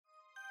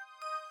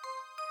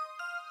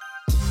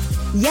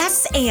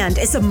Yes and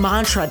is a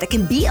mantra that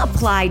can be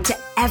applied to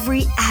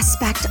every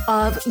aspect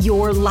of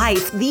your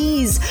life.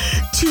 These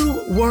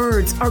two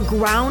words are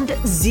ground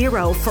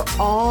zero for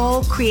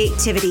all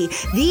creativity.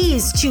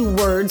 These two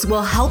words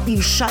will help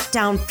you shut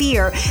down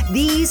fear.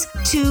 These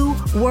two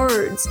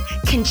words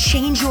can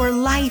change your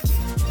life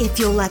if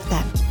you'll let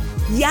them.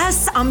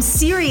 Yes, I'm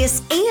serious,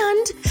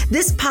 and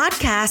this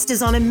podcast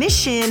is on a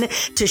mission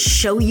to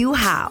show you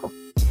how.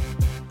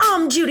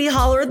 I'm Judy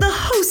Holler, the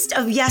host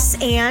of Yes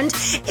And.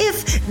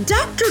 If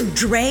Dr.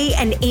 Dre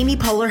and Amy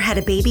Poehler had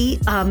a baby,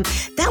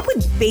 that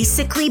would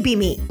basically be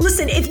me.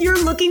 Listen, if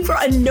you're looking for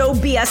a no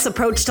BS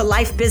approach to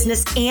life,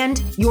 business,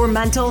 and your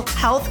mental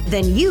health,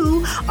 then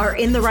you are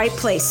in the right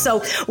place.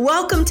 So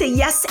welcome to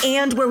Yes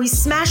And, where we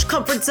smash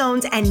comfort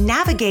zones and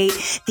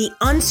navigate the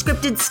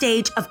unscripted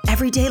stage of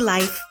everyday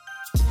life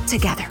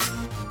together.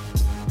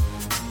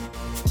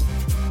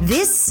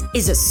 This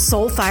is a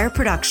Soulfire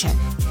production.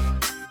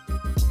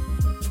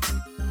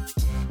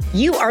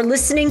 You are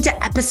listening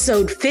to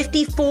episode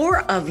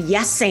 54 of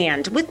Yes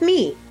And with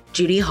me,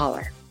 Judy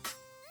Holler.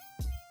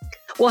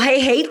 Well,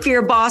 hey,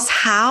 Fear Boss,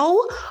 how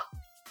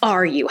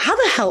are you? How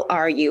the hell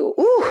are you?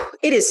 Ooh,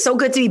 it is so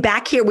good to be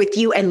back here with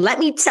you. And let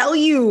me tell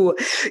you,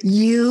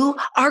 you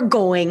are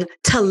going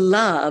to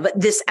love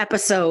this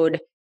episode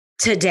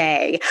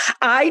today.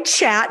 I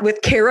chat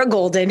with Kara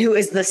Goldin, who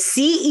is the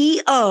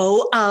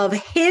CEO of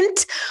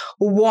Hint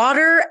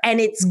Water and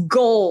It's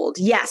Gold.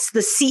 Yes, the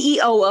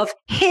CEO of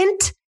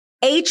Hint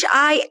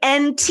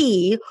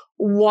HINT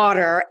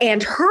Water,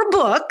 and her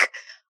book,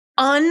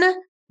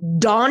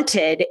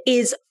 Undaunted,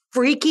 is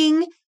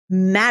freaking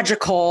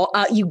magical.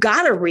 You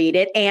got to read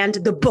it, and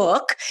the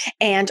book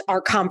and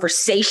our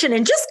conversation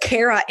and just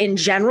Kara in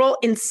general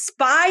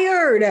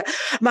inspired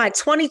my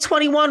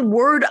 2021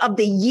 word of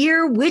the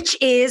year, which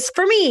is,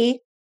 for me,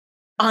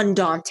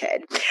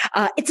 undaunted.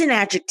 It's an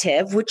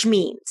adjective, which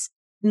means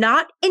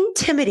not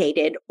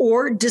intimidated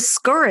or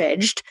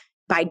discouraged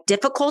by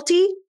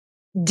difficulty,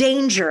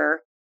 danger,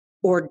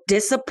 or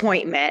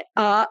disappointment.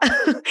 Have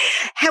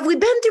we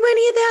been through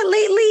any of that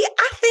lately?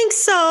 I think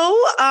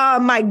so.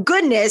 My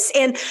goodness.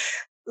 And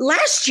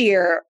last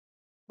year,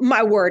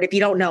 my word, if you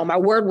don't know, my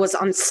word was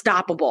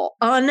unstoppable.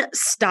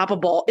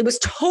 Unstoppable. It was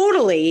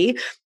totally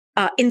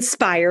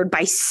inspired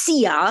by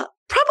Sia,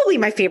 probably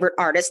my favorite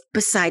artist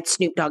besides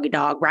Snoop Doggy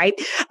Dogg, right?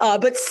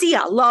 But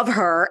Sia, love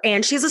her.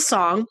 And she has a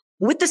song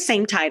with the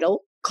same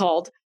title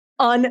called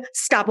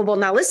Unstoppable.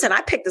 Now, listen,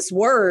 I picked this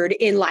word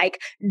in like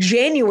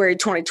January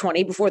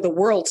 2020 before the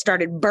world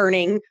started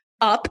burning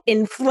up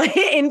in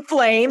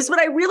flames, but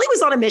I really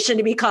was on a mission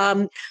to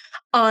become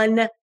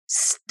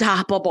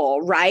unstoppable,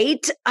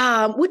 right?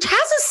 Which has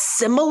a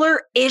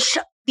similar-ish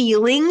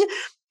feeling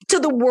to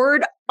the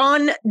word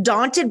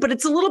undaunted, but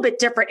it's a little bit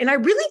different. And I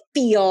really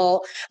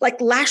feel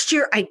like last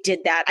year I did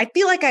that. I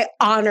feel like I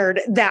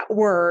honored that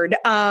word.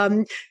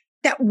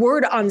 That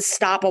word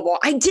unstoppable.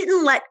 I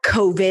didn't let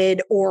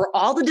COVID or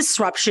all the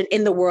disruption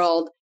in the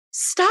world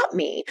stop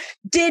me.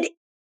 Did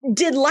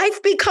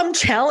life become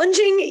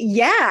challenging?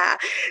 Yeah.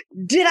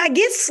 Did I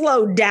get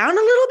slowed down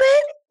a little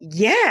bit?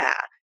 Yeah.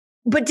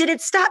 But did it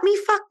stop me?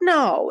 Fuck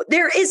no.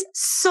 There is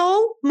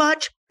so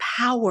much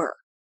power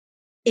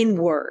in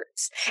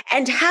words.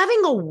 And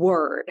having a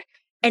word,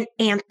 an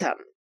anthem,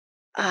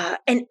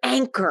 an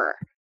anchor,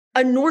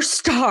 a North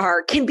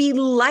Star can be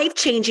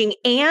life-changing,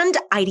 and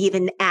I'd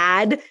even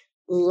add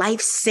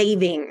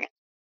life-saving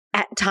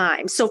at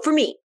times. So for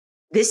me,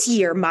 this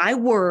year, my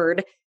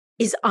word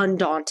is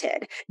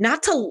undaunted.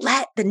 Not to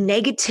let the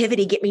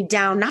negativity get me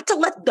down, not to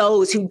let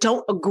those who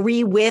don't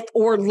agree with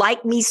or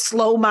like me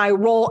slow my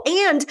roll,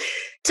 and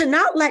to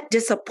not let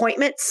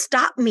disappointment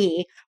stop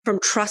me from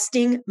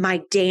trusting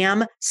my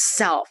damn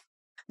self.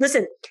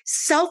 Listen,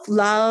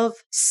 self-love,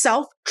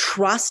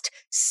 self-trust,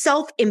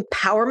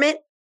 self-empowerment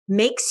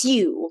makes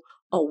you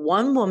a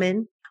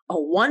one-woman, a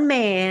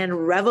one-man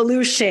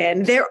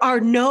revolution. There are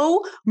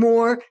no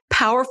more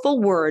powerful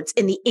words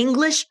in the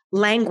English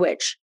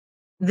language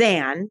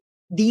than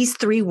these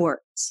three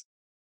words.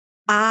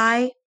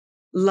 I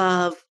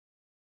love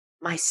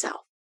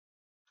myself.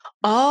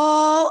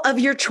 All of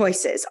your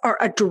choices are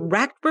a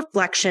direct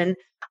reflection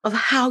of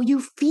how you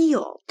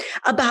feel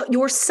about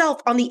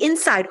yourself on the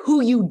inside,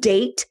 who you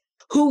date,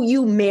 who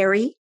you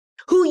marry,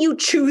 who you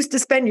choose to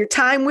spend your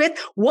time with,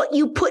 what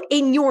you put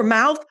in your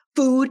mouth,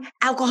 food,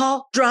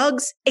 alcohol,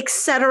 drugs,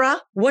 etc.,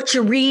 what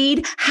you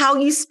read, how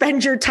you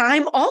spend your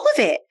time, all of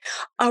it,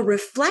 a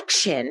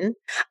reflection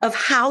of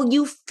how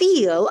you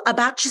feel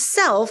about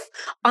yourself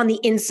on the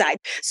inside.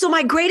 So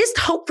my greatest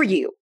hope for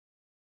you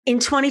in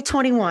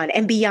 2021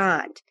 and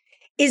beyond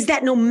is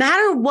that no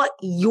matter what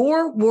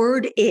your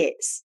word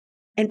is,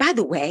 and by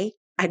the way,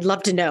 I'd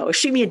love to know.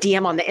 Shoot me a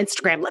DM on the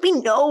Instagram. Let me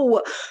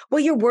know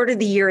what your word of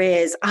the year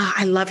is.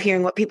 I love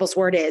hearing what people's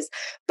word is.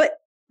 But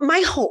my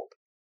hope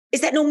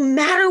is that no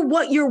matter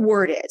what your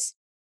word is,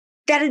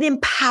 that it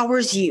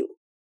empowers you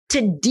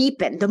to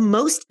deepen the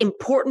most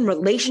important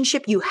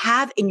relationship you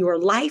have in your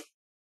life.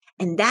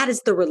 And that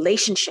is the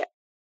relationship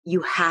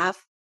you have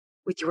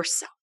with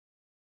yourself.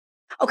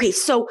 Okay,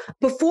 so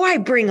before I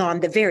bring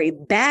on the very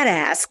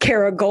badass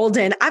Kara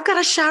Golden, I've got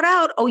to shout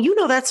out, oh, you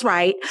know that's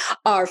right,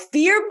 our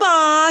Fear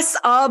Boss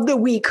of the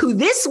Week, who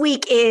this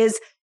week is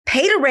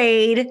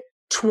Paterade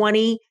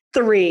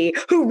 23,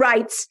 who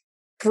writes,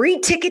 "Free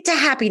ticket to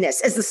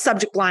happiness" as the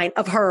subject line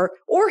of her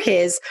or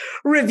his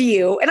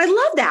review. And I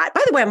love that.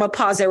 By the way, I'm going to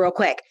pause there real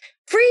quick.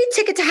 Free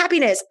ticket to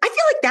happiness. I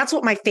feel like that's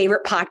what my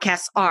favorite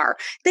podcasts are.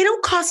 They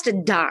don't cost a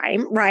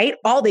dime, right?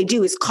 All they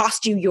do is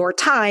cost you your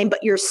time,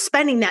 but you're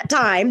spending that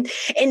time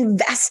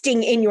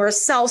investing in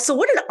yourself. So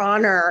what an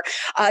honor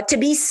to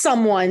be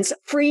someone's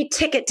free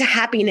ticket to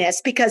happiness,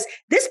 because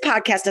this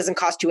podcast doesn't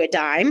cost you a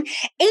dime.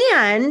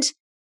 And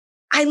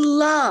I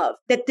love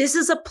that this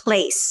is a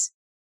place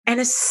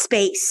and a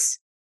space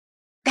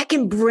that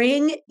can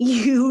bring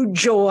you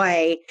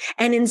joy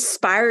and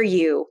inspire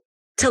you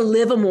to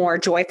live a more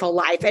joyful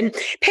life. And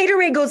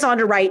Paterade goes on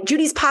to write,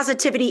 "Judy's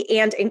positivity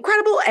and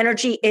incredible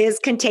energy is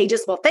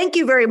contagious." Well, thank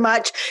you very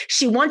much.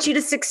 She wants you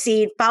to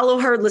succeed. Follow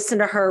her, listen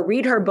to her,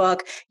 read her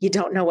book. You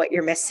don't know what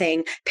you're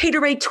missing.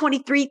 Paterade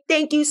 23,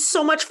 thank you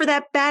so much for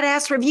that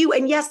badass review.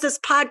 And yes, this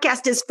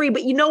podcast is free,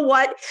 but you know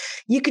what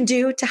you can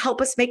do to help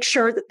us make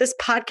sure that this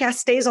podcast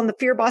stays on the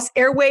Fear Boss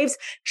airwaves?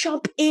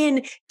 Jump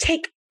in,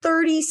 take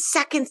 30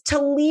 seconds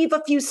to leave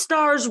a few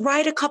stars,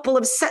 write a couple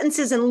of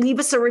sentences and leave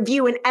us a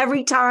review. And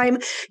every time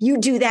you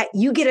do that,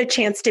 you get a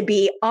chance to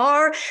be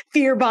our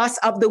Fear Boss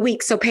of the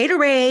Week. So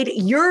Paterade,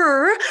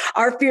 you're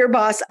our Fear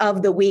Boss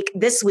of the Week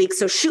this week.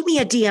 So shoot me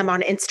a DM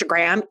on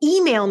Instagram,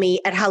 email me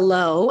at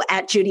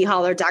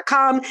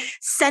hello@judyholler.com,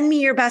 send me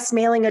your best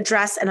mailing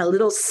address, and a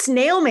little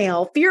snail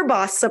mail Fear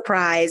Boss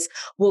surprise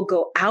will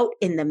go out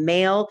in the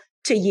mail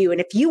to you. And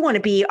if you want to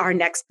be our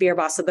next Fear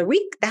Boss of the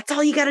Week, that's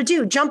all you got to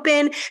do. Jump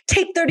in,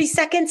 take 30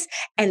 seconds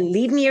and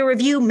leave me a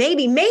review.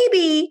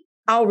 Maybe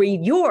I'll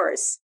read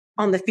yours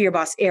on the Fear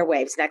Boss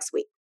airwaves next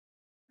week.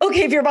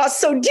 Okay, Fear Boss.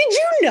 So did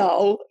you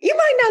know, you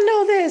might not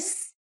know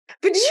this,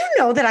 but did you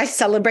know that I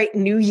celebrate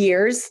New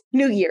Year's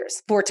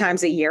 4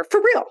 times a year?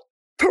 For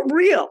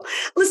real.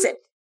 Listen,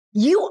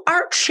 you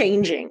are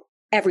changing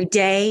every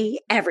day,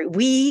 every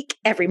week,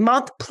 every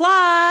month,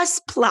 plus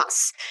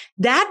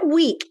that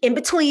week in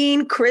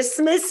between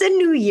Christmas and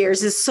New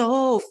Year's is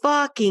so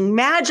fucking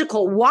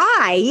magical.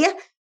 Why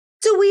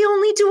do we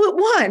only do it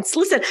once?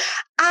 Listen,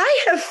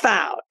 I have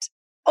found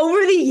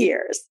over the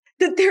years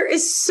that there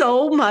is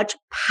so much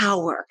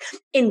power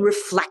in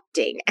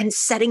reflecting and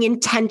setting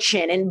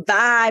intention and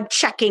vibe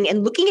checking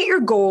and looking at your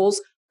goals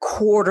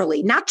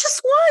quarterly, not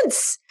just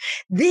once.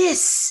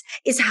 This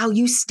is how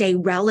you stay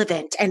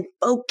relevant and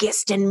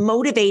focused and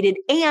motivated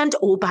and,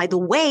 oh, by the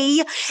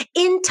way,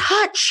 in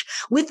touch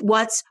with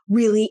what's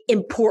really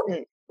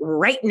important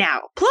right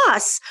now.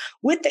 Plus,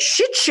 with the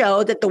shit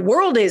show that the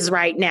world is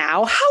right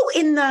now, how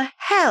in the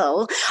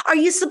hell are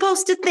you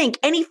supposed to think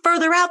any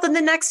further out than the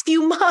next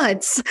few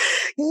months?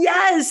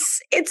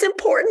 Yes, it's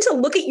important to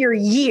look at your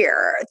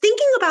year.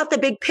 Thinking about the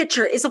big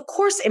picture is, of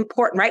course,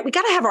 important, right? We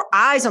got to have our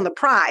eyes on the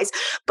prize.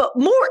 But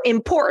more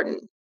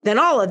important than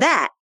all of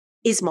that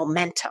is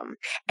momentum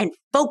and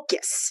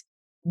focus.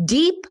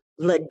 Deep,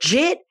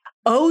 legit,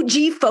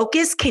 OG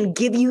focus can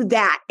give you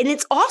that. And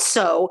it's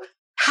also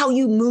how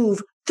you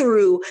move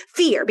through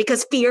fear,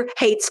 because fear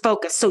hates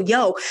focus.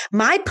 So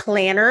my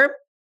planner,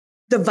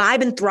 the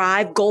Vibe and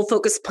Thrive Goal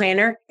Focus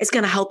Planner, is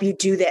going to help you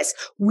do this.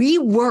 We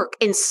work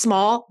in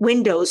small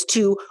windows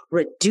to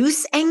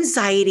reduce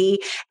anxiety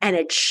and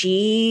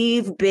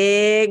achieve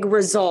big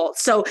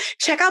results. So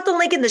check out the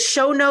link in the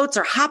show notes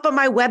or hop on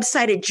my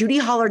website at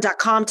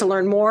judyholler.com to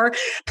learn more.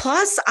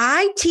 Plus,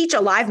 I teach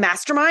a live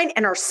mastermind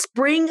and our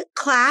spring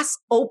class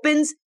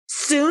opens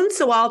soon.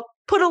 So I'll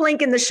put a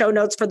link in the show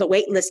notes for the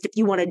wait list if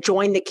you want to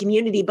join the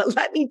community. But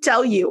let me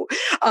tell you,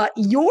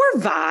 your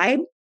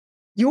vibe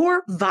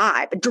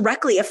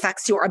directly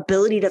affects your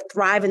ability to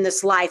thrive in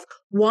this life.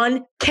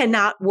 One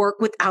cannot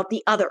work without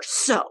the other.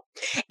 So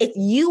if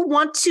you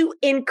want to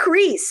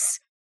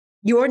increase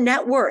your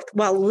net worth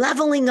while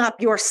leveling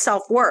up your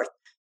self-worth,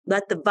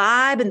 let the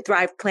Vibe and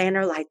Thrive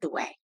Planner light the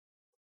way.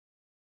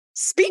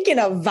 Speaking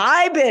of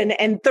vibing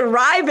and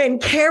thriving,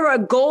 Kara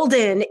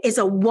Golden is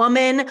a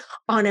woman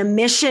on a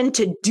mission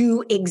to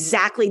do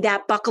exactly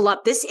that. Buckle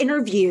up. This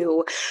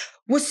interview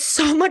was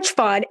so much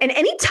fun. And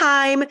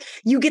anytime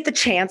you get the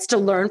chance to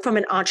learn from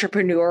an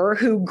entrepreneur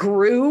who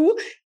grew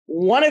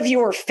one of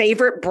your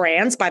favorite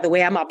brands, by the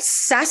way, I'm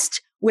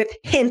obsessed with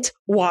Hint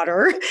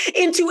Water,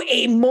 into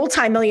a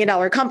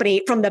multi-million-dollar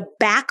company from the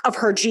back of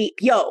her Jeep.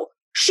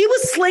 She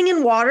was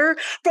slinging water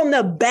from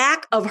the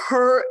back of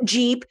her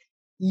Jeep.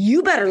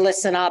 You better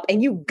listen up,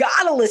 and you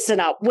gotta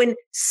listen up. When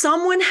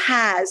someone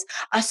has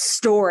a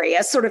story,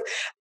 a sort of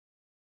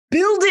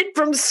build it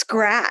from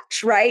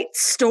scratch, right?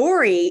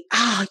 Story,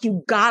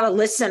 you gotta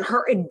listen.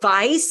 Her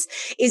advice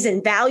is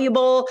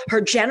invaluable. Her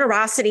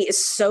generosity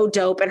is so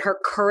dope, and her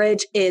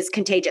courage is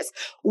contagious.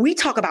 We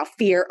talk about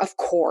fear, of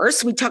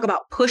course. We talk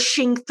about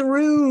pushing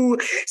through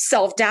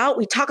self-doubt.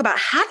 We talk about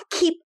how to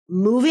keep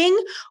moving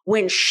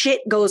when shit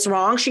goes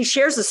wrong. She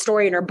shares a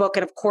story in her book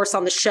and, of course,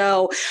 on the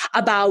show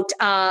about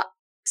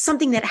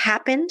something that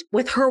happened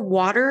with her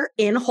water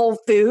in Whole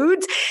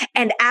Foods.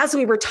 And as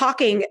we were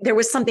talking, there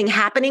was something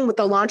happening with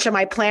the launch of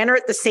my planner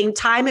at the same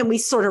time. And we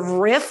sort of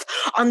riff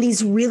on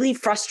these really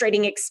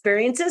frustrating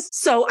experiences.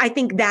 So I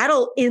think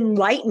that'll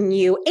enlighten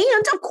you.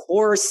 And of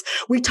course,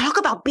 we talk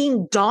about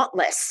being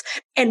dauntless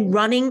and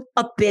running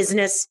a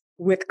business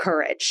with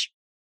courage.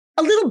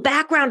 A little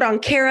background on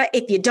Kara,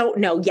 if you don't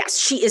know. Yes,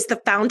 she is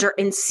the founder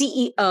and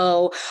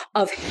CEO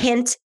of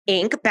Hint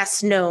Inc.,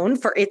 best known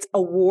for its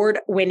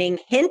award-winning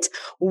Hint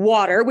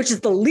water, which is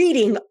the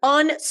leading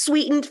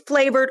unsweetened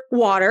flavored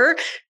water.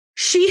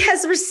 She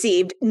has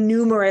received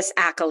numerous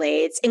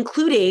accolades,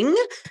 including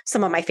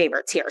some of my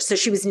favorites here. So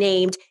she was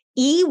named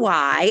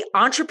EY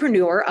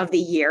Entrepreneur of the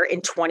Year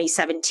in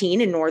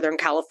 2017 in Northern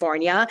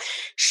California.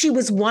 She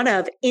was one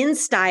of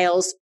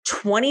InStyle's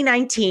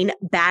 2019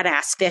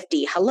 Badass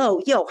 50.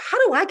 Hello, yo,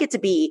 how do I get to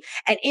be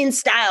an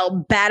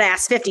InStyle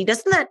Badass 50?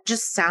 Doesn't that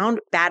just sound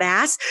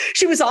badass?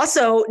 She was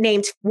also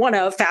named one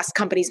of Fast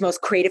Company's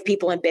most creative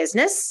people in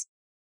business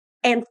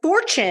and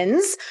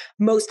Fortune's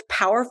most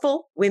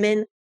powerful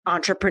women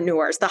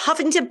entrepreneurs. The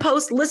Huffington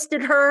Post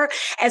listed her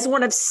as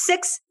one of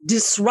 6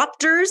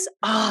 disruptors.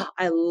 Oh,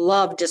 I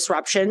love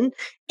disruption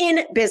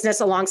in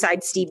business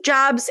alongside Steve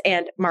Jobs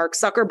and Mark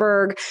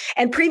Zuckerberg.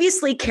 And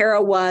previously,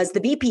 Kara was the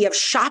VP of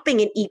shopping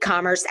and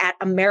e-commerce at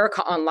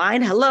America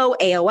Online. Hello,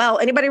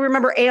 AOL. Anybody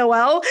remember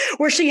AOL?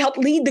 Where she helped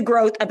lead the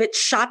growth of its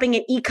shopping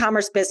and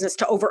e-commerce business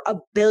to over $1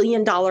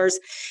 billion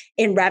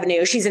in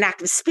revenue. She's an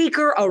active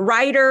speaker, a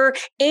writer,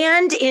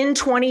 and in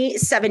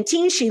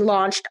 2017, she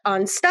launched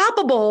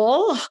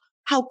Unstoppable.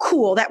 How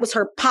cool. That was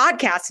her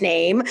podcast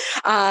name.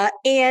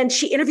 And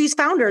she interviews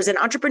founders and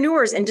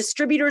entrepreneurs and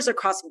distributors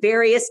across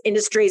various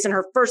industries. And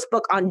her first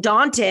book,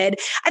 Undaunted,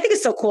 I think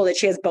it's so cool that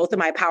she has both of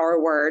my power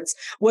words,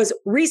 was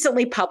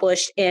recently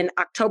published in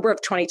October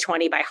of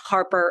 2020 by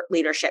Harper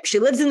Leadership. She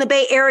lives in the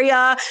Bay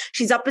Area.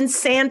 She's up in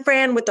San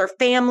Fran with her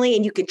family,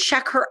 and you can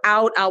check her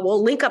out.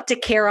 We'll link up to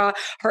Kara,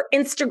 her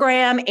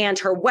Instagram and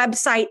her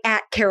website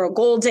at Kara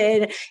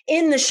Golden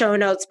in the show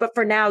notes. But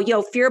for now,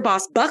 yo, Fear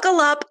Boss, buckle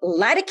up,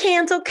 light a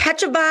candle,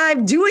 catch a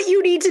vibe, do what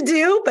you need to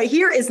do. But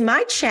here is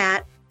my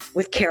chat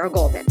with Kara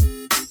Golden.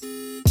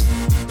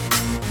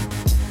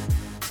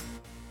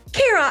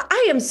 Kara,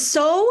 I am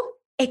so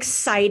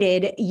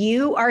excited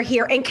you are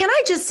here. And can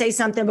I just say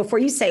something before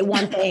you say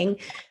one thing?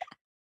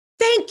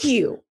 Thank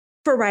you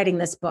for writing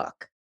this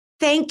book.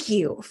 Thank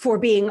you for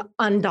being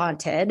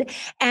undaunted.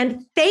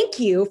 And thank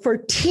you for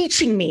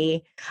teaching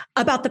me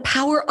about the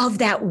power of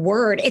that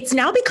word. It's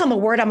now become a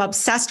word I'm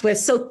obsessed with.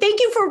 So thank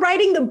you for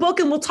writing the book,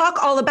 and we'll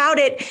talk all about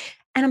it.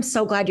 And I'm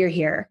so glad you're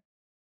here.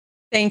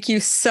 Thank you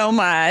so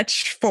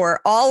much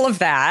for all of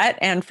that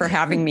and for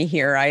having me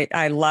here.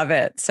 I love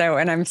it. So,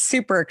 and I'm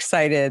super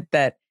excited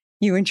that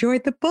you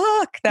enjoyed the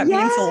book. That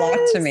means a lot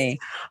to me.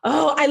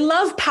 Oh, I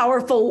love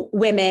powerful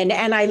women,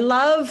 and I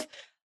love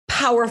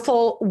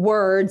powerful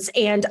words,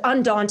 and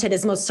Undaunted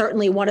is most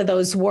certainly one of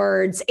those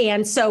words.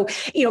 And so,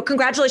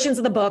 congratulations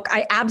on the book.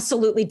 I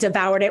absolutely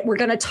devoured it. We're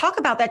going to talk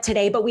about that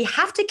today, but we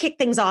have to kick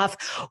things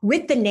off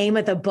with the name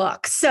of the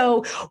book.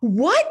 So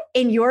what,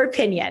 in your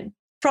opinion,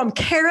 from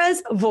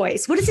Kara's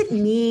voice, what does it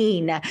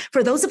mean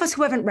for those of us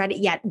who haven't read it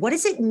yet? What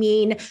does it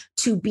mean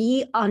to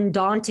be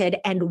undaunted,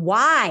 and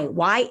why?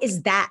 Why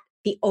is that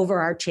the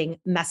overarching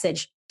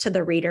message to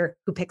the reader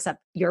who picks up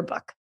your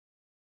book?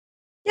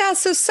 Yeah,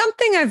 so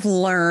something I've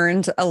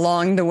learned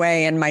along the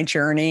way in my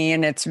journey,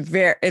 and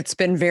it's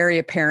been very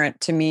apparent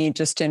to me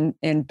just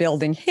in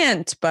building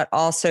Hint, but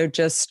also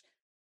just,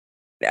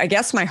 I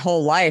guess, my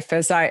whole life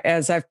as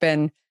I've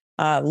been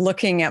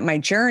looking at my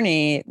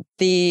journey,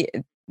 the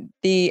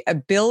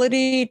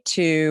ability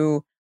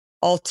to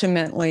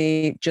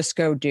ultimately just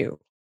go do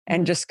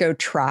and just go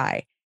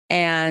try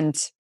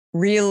and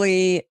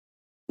really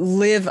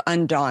live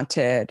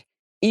undaunted,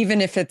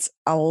 even if it's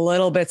a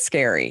little bit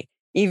scary.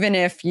 Even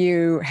if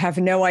you have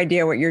no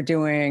idea what you're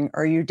doing,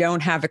 or you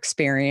don't have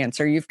experience,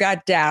 or you've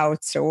got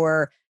doubts,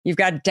 or you've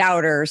got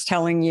doubters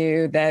telling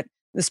you that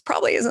this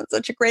probably isn't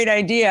such a great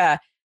idea.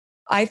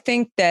 I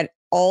think that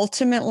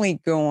ultimately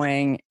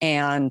going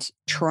and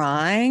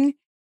trying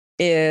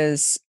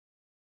is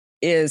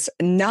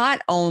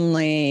not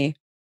only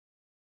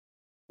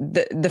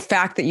the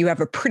fact that you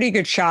have a pretty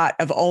good shot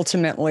of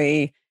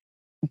ultimately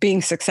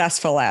being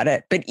successful at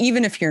it, but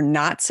even if you're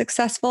not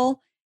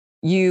successful,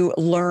 you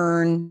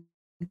learn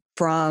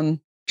from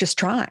just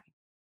trying.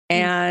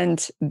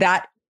 And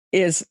that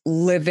is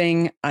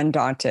living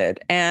undaunted.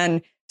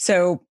 And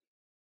so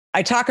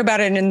I talk about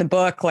it in the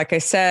book, like I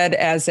said,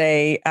 as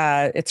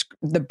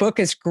the book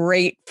is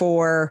great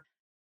for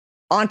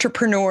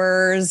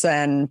entrepreneurs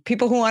and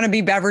people who want to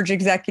be beverage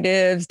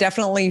executives,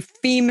 definitely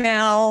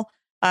female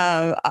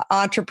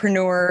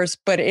entrepreneurs,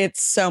 but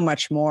it's so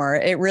much more.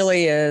 It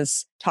really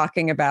is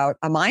talking about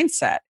a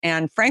mindset.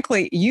 And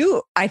frankly,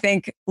 you, I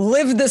think,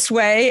 live this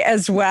way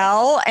as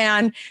well.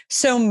 And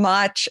so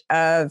much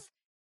of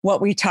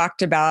what we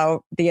talked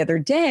about the other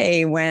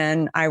day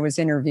when I was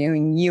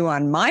interviewing you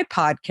on my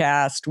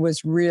podcast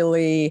was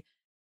really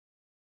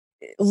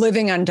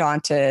living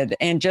undaunted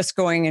and just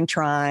going and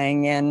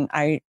trying. And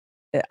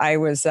I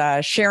was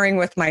sharing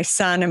with my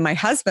son and my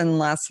husband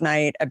last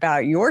night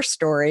about your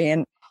story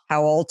and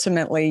how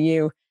ultimately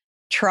you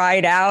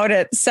tried out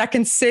at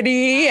Second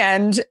City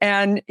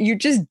and you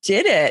just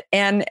did it.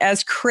 And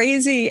as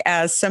crazy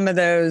as some of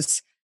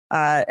those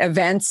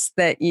events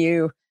that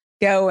you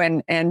go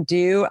and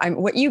do,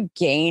 what you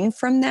gain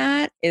from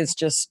that is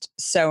just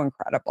so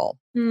incredible.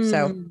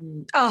 So,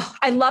 oh,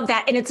 I love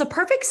that. And it's a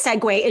perfect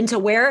segue into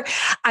where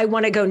I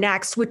want to go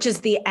next, which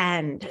is the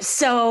end.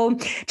 So,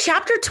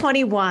 chapter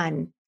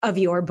 21 of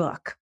your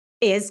book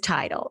is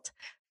titled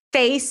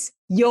Face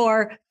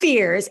Your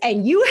Fears.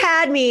 And you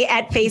had me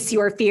at Face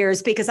Your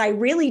Fears because I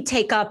really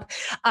take up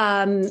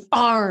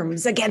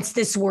arms against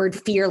this word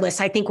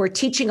fearless. I think we're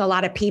teaching a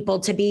lot of people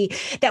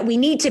that we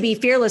need to be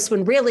fearless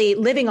when really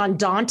living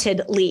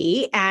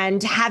undauntedly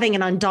and having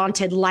an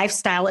undaunted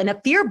lifestyle and a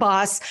fear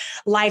boss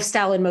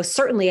lifestyle. And most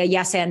certainly a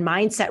yes and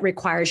mindset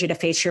requires you to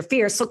face your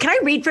fears. So can I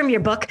read from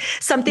your book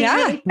something?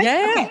 Yeah.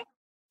 Okay.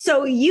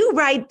 So you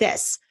write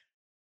this.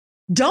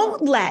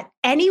 Don't let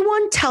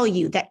anyone tell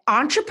you that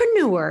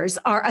entrepreneurs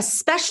are a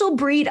special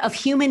breed of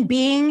human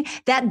being,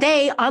 that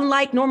they,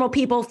 unlike normal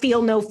people,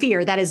 feel no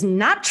fear. That is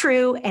not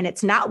true. And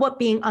it's not what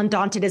being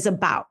undaunted is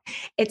about.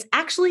 It's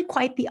actually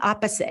quite the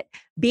opposite.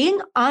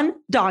 Being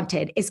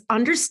undaunted is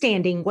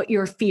understanding what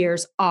your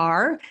fears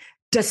are,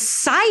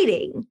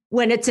 deciding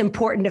when it's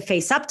important to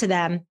face up to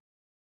them,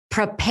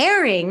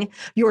 preparing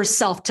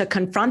yourself to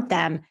confront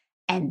them,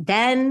 and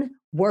then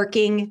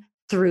working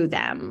through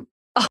them.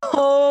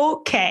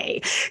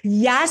 Okay.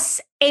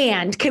 Yes.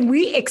 And can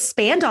we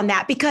expand on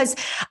that? Because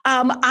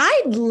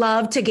I'd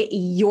love to get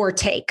your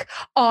take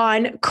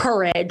on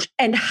courage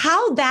and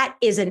how that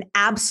is an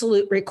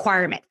absolute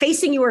requirement.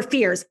 Facing your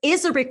fears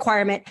is a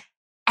requirement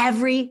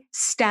every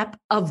step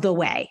of the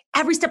way.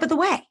 Every step of the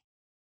way.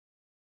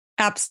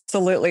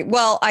 Absolutely.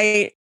 Well,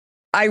 I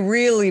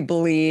really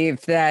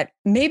believe that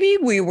maybe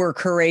we were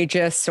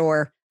courageous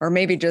or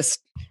maybe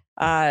just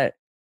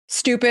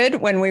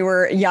stupid when we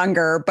were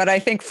younger, but I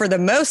think for the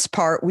most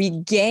part, we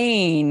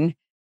gain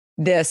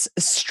this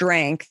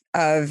strength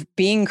of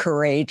being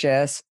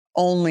courageous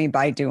only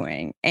by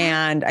doing.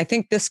 And I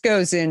think this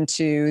goes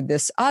into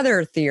this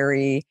other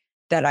theory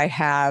that I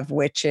have,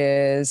 which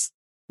is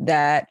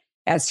that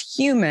as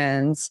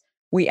humans,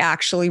 we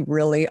actually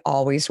really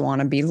always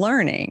want to be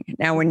learning.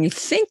 Now, when you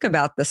think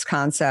about this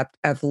concept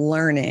of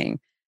learning,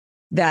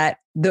 that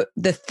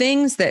the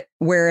things that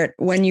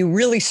when you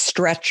really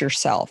stretch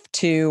yourself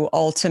to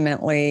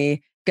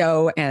ultimately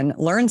go and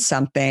learn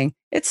something,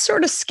 it's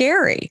sort of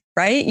scary,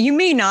 right? You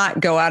may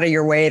not go out of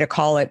your way to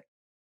call it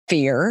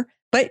fear,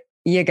 but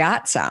you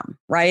got some,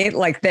 right?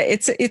 Like that,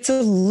 it's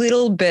a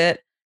little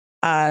bit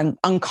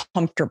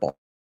uncomfortable.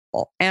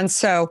 And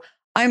so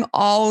I'm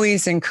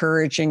always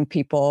encouraging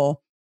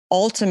people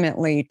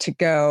ultimately to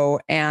go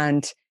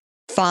and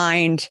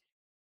find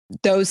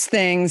those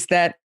things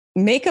that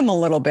make them a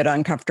little bit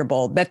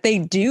uncomfortable, that they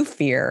do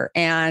fear.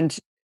 And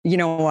you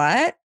know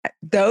what?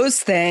 Those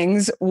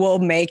things will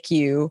make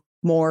you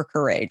more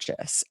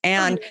courageous.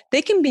 And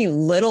they can be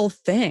little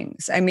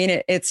things. I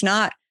mean, it's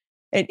not,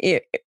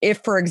 if,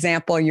 for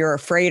example, you're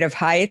afraid of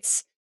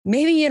heights,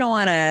 maybe you don't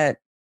want to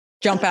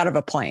jump out of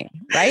a plane,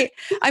 right?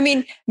 I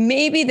mean,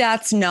 maybe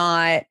that's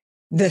not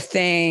the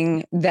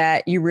thing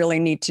that you really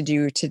need to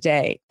do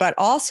today, but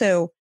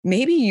also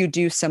maybe you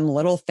do some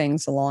little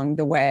things along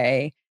the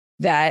way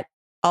that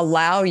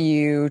allow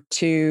you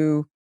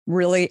to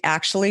really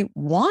actually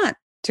want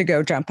to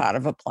go jump out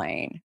of a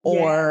plane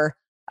or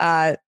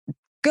go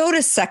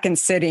to Second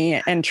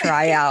City and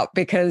try out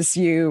because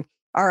you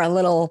are a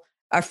little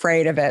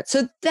afraid of it.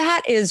 So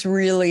that is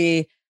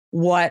really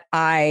what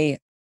I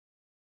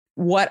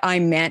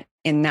meant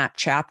in that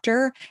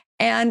chapter.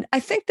 And I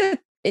think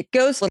that it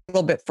goes a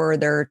little bit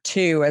further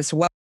too, as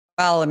well.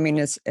 I mean,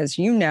 as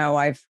you know,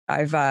 I've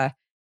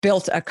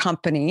built a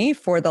company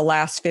for the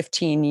last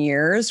 15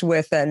 years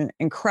with an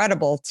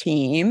incredible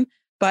team.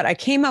 But I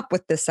came up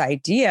with this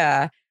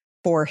idea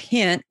for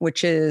Hint,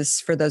 which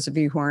is, for those of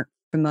you who aren't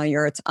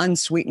familiar, it's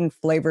unsweetened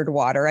flavored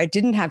water. I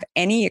didn't have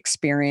any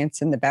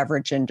experience in the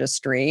beverage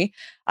industry.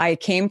 I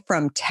came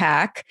from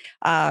tech.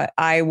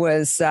 I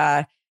was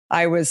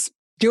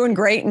doing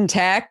great in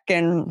tech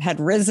and had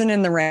risen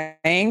in the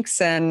ranks,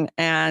 and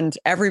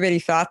everybody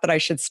thought that I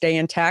should stay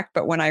in tech.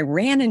 But when I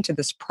ran into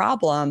this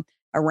problem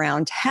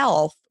around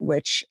health,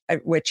 which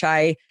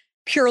I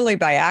purely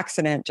by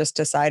accident just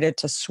decided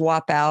to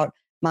swap out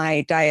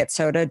my diet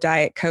soda,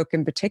 Diet Coke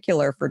in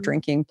particular, for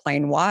drinking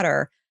plain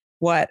water.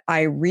 What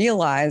I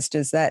realized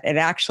is that it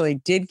actually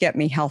did get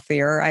me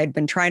healthier. I had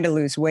been trying to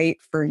lose weight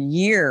for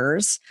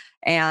years.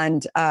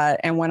 And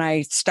when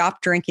I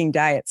stopped drinking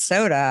diet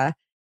soda,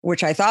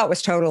 which I thought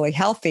was totally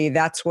healthy,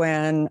 that's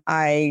when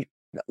I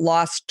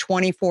lost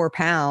 24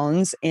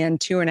 pounds in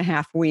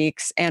 2.5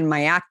 weeks, and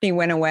my acne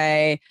went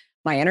away.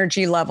 My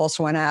energy levels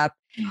went up.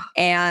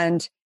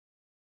 And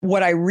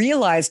what I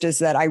realized is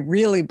that I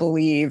really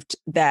believed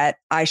that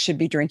I should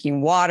be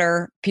drinking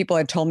water. People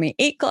had told me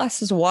 8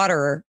 glasses of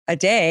water a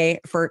day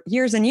for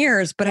years and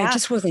years, but I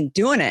just wasn't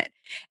doing it.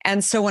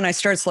 And so when I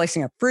started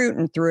slicing up fruit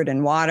and threw it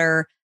in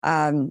water,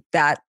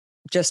 that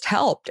just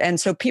helped. And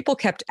so people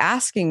kept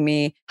asking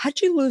me, how'd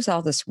you lose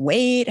all this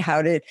weight?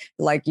 How did,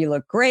 like, you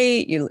look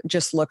great. You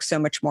just look so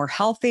much more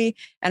healthy.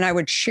 And I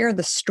would share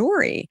the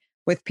story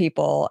with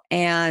people,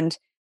 and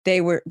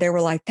they were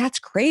like, that's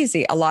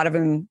crazy. A lot of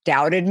them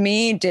doubted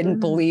me, didn't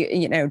believe,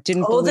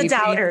 didn't all believe the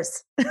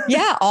doubters.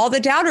 Yeah, all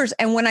the doubters.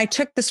 And when I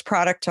took this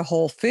product to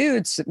Whole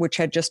Foods, which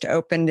had just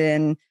opened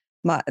in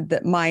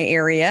my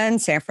area in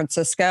San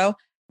Francisco,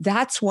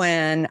 that's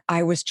when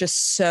I was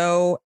just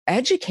so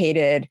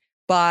educated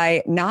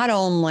by not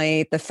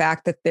only the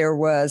fact that there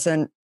was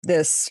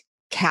this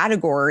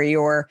category,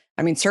 or,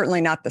 I mean, certainly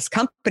not this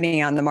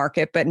company on the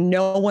market, but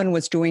no one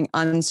was doing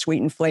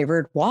unsweetened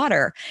flavored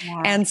water.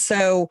 Yeah. And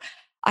so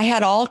I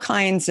had all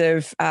kinds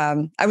of,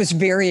 I was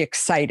very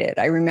excited.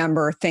 I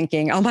remember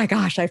thinking, oh my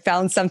gosh, I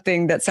found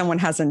something that someone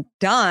hasn't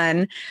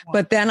done.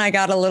 But then I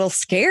got a little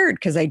scared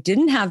because I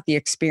didn't have the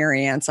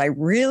experience. I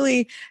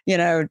really,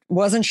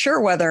 wasn't sure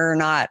whether or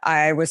not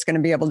I was going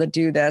to be able to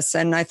do this.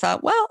 And I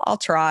thought, well, I'll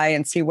try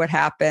and see what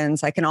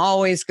happens. I can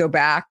always go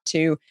back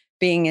to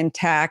being in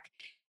tech.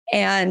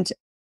 And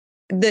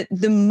there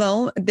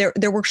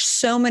were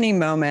so many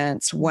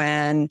moments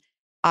when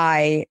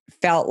I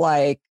felt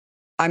like,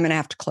 I'm going to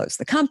have to close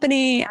the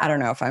company. I don't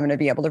know if I'm going to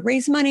be able to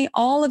raise money,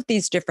 all of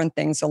these different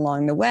things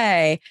along the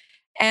way.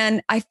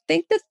 And I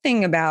think the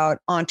thing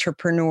about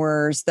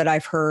entrepreneurs that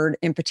I've heard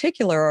in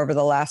particular over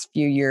the last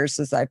few years,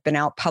 as I've been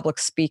out public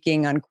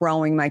speaking on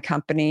growing my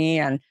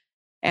company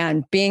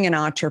and being an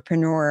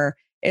entrepreneur,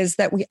 is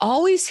that we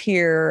always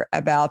hear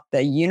about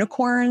the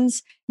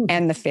unicorns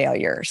and the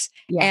failures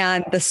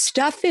and the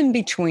stuff in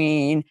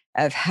between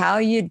of how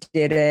you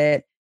did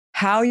it,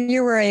 how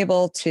you were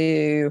able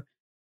to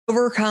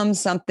overcome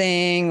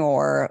something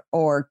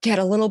or get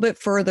a little bit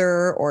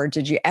further, or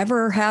did you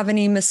ever have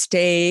any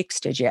mistakes?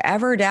 Did you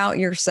ever doubt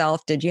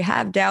yourself? Did you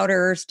have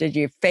doubters? Did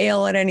you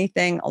fail at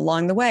anything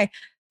along the way?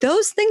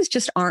 Those things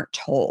just aren't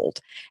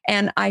told.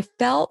 And I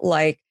felt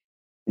like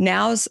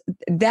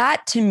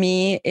that to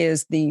me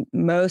is the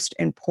most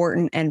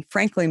important and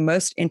frankly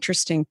most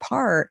interesting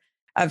part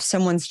of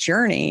someone's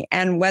journey.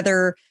 And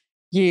whether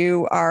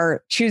you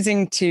are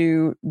choosing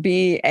to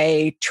be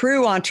a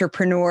true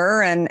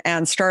entrepreneur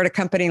and start a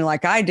company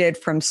like I did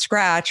from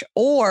scratch,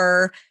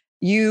 or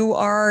you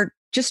are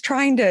just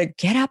trying to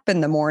get up in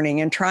the morning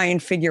and try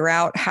and figure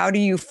out how do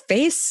you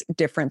face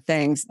different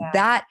things. Yeah.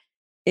 That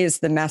is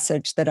the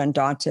message that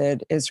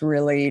Undaunted is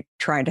really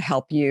trying to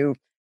help you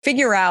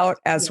figure out,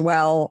 as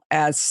well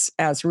as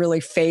really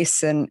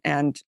face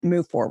and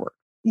move forward.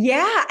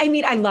 Yeah. I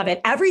mean, I love it.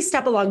 Every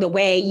step along the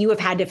way, you have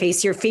had to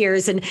face your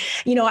fears. And,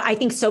 I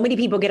think so many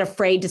people get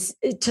afraid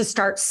to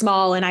start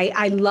small. And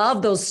I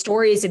love those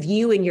stories of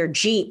you and your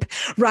Jeep,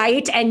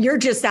 right? And you're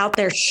just out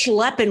there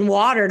schlepping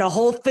water to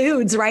Whole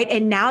Foods, right?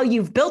 And now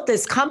you've built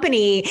this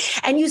company,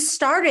 and you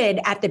started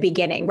at the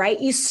beginning, right?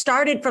 You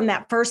started from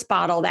that first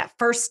bottle, that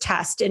first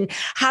test, and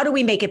how do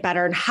we make it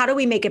better? And how do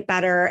we make it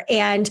better?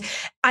 And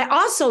I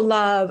also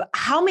love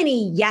how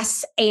many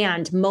yes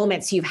and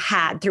moments you've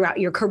had throughout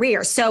your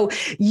career. So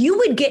you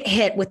would get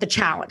hit with the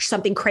challenge.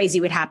 Something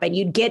crazy would happen.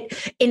 You'd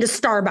get into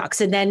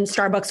Starbucks, and then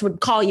Starbucks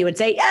would call you and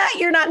say,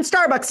 you're not in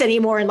Starbucks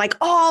anymore. And like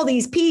all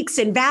these peaks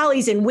and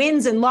valleys and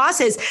wins and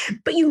losses,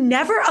 but you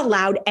never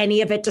allowed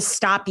any of it to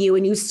stop you.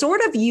 And you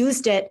sort of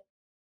used it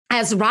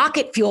as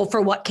rocket fuel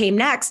for what came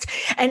next.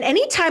 And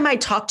anytime I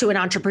talk to an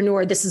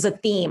entrepreneur, this is a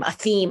theme,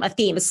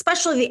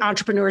 especially the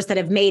entrepreneurs that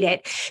have made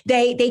it.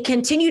 They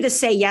continue to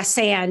say yes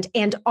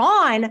and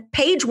on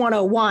page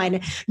 101,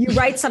 you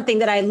write something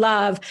that I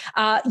love.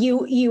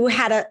 You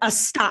had a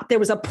stop. There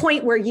was a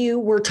point where you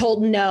were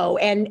told no.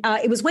 And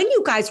it was when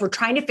you guys were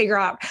trying to figure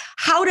out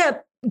how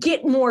to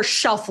get more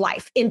shelf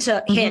life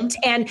into Hint.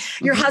 And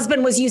your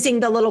husband was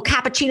using the little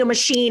cappuccino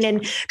machine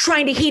and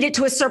trying to heat it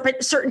to a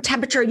certain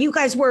temperature. You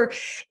guys were,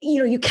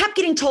 you kept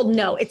getting told,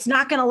 no, it's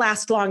not going to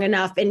last long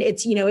enough. And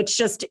it's, it's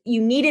just,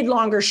 you needed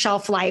longer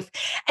shelf life.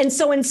 And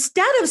so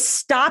instead of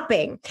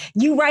stopping,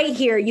 you right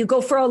here, you go,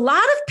 for a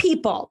lot of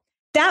people,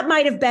 that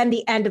might have been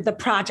the end of the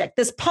project.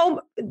 This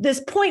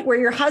point where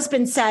your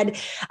husband said,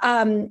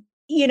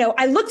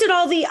 I looked at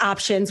all the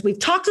options. We've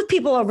talked with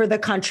people over the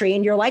country,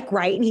 and you're like,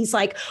 right. And he's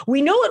like,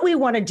 we know what we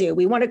want to do.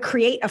 We want to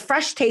create a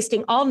fresh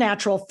tasting, all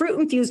natural fruit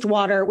infused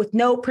water with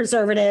no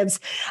preservatives,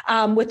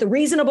 with a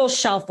reasonable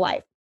shelf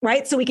life,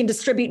 right? So we can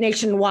distribute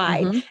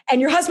nationwide. And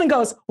your husband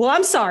goes, well,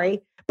 I'm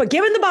sorry, but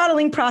given the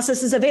bottling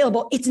process is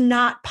available, it's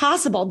not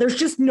possible. There's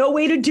just no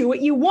way to do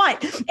what you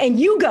want. And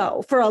you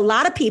go, for a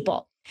lot of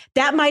people,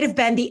 that might have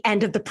been the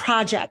end of the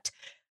project.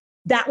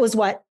 That was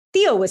what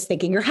Theo was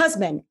thinking, your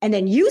husband. And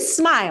then you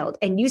smiled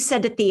and you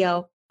said to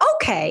Theo,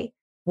 okay,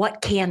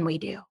 what can we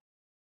do?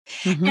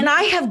 And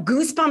I have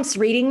goosebumps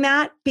reading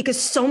that, because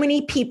so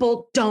many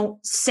people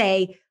don't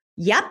say,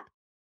 yep,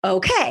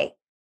 okay,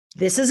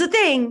 this is a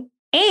thing.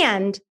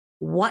 And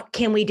What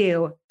can we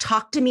do?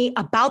 Talk to me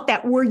about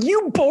that. Were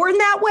you born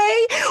that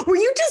way? Were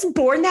you just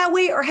born that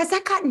way? Or has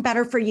that gotten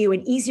better for you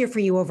and easier for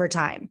you over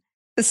time?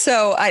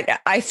 So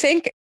I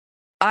think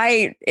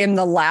I am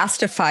the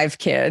last of 5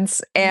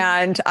 kids,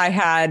 and I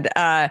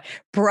had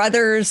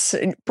brothers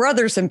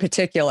in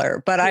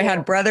particular, but I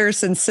had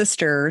brothers and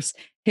sisters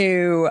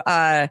who,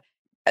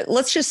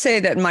 let's just say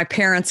that my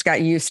parents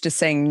got used to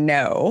saying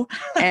no.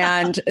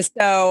 And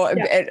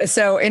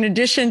so in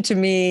addition to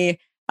me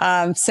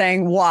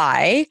saying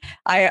why,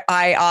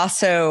 I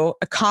also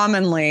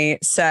commonly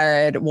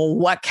said, well,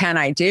 what can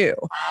I do?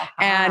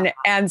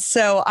 And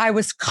so I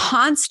was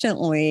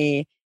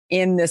constantly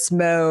in this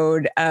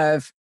mode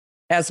of,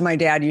 as my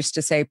dad used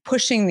to say,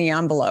 pushing the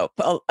envelope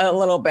a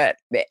little bit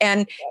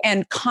and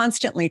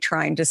constantly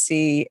trying to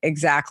see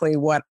exactly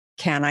what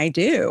can I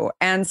do.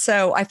 And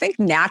so I think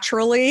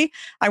naturally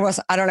I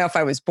don't know if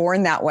I was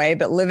born that way,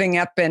 but living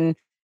in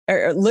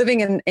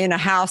a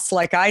house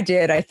like I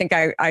did, I think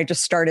I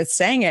just started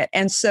saying it.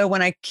 And so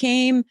when I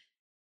came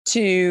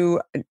to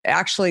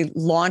actually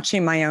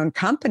launching my own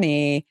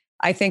company,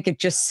 I think it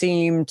just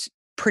seemed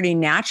pretty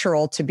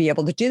natural to be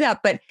able to do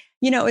that. But,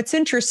 it's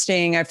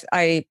interesting.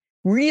 I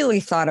really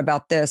thought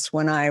about this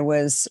when I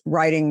was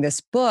writing this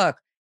book.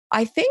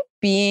 I think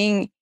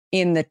being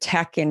in the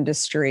tech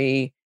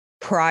industry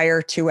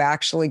prior to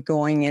actually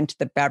going into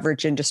the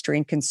beverage industry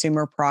and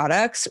consumer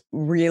products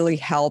really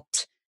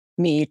helped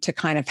me to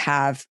kind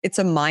of it's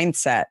a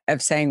mindset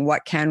of saying,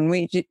 what can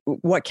we do?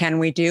 What can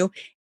we do?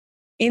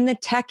 In the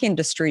tech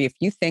industry, if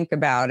you think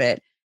about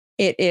it,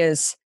 it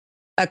is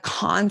a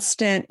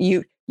constant,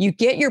 you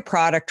get your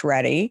product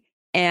ready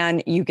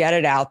and you get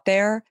it out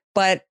there,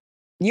 but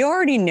you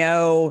already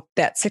know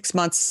that 6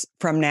 months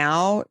from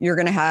now, you're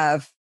going to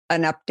have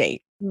an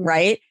update,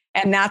 right?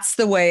 And that's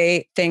the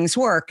way things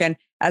work. And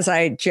as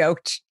I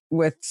joked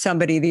with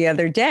somebody the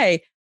other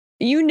day,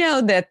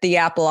 that the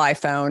Apple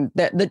iPhone,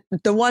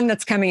 the one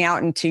that's coming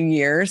out in 2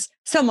 years,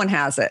 someone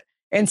has it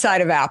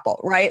inside of Apple,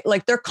 right?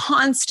 Like they're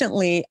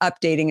constantly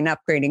updating and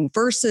upgrading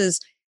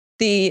versus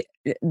the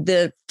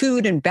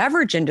food and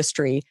beverage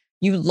industry.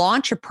 You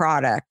launch a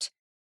product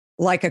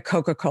like a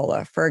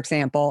Coca-Cola, for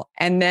example,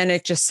 and then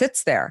it just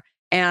sits there.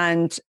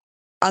 And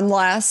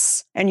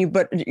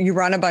you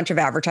run a bunch of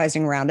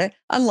advertising around it,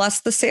 unless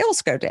the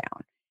sales go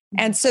down.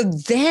 And so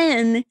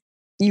then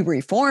you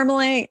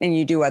reformulate and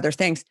you do other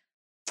things.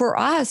 For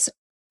us,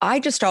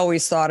 I just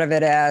always thought of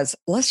it as,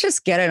 let's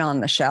just get it on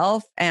the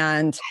shelf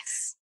and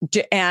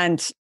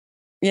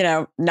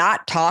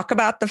not talk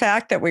about the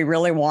fact that we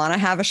really want to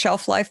have a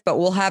shelf life, but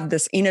we'll have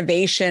this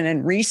innovation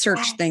and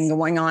research thing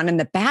going on in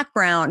the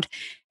background.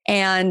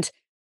 And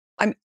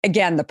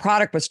again, the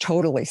product was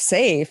totally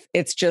safe.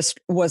 It's just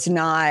was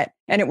not,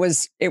 and it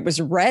was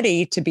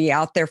ready to be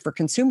out there for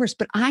consumers.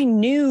 But I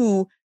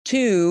knew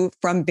too,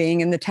 from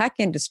being in the tech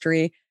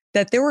industry,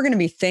 that there were going to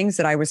be things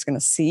that I was going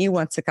to see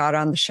once it got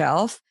on the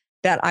shelf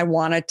that I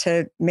wanted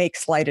to make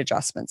slight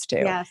adjustments to.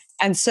 Yes.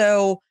 And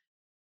so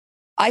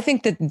I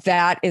think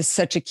that is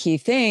such a key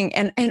thing.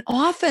 And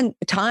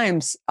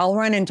oftentimes I'll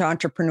run into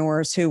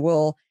entrepreneurs who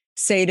will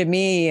say to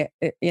me,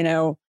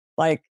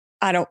 like,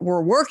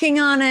 we're working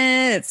on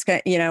it. It's,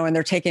 and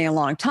they're taking a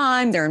long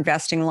time. They're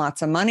investing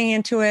lots of money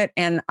into it.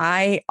 And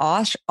I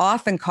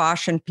often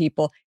caution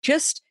people,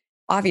 just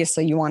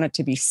obviously you want it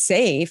to be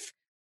safe,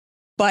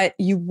 but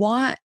you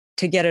want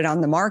to get it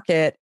on the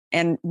market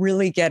and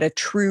really get a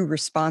true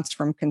response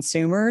from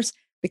consumers,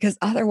 because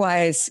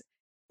otherwise,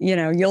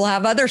 you'll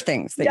have other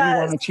things that you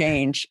want to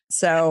change.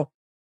 So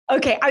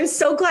okay, I'm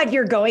so glad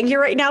you're going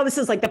here right now. This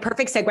is like the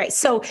perfect segue.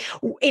 So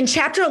in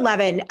chapter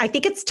 11, I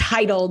think it's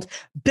titled,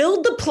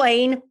 Build the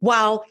Plane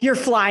While You're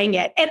Flying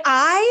It. And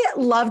I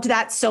loved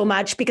that so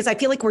much because I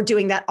feel like we're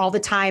doing that all the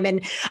time.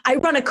 And I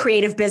run a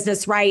creative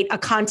business, right? A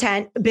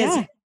content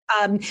business.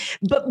 Yeah.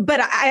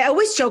 But I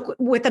always joke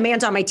with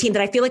Amanda on my team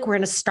that I feel like we're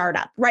in a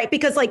startup, right?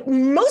 Because like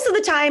most of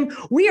the time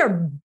we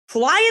are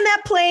flying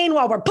that plane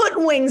while we're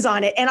putting wings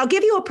on it. And I'll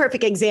give you a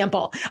perfect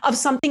example of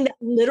something that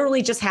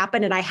literally just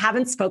happened. And I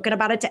haven't spoken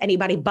about it to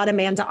anybody but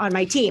Amanda on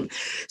my team.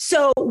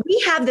 So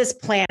we have this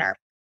planner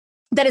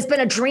that has been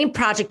a dream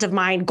project of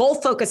mine. Goal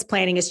focused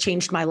planning has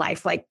changed my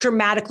life like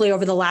dramatically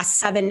over the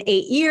last 7-8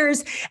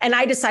 years. And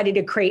I decided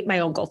to create my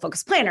own goal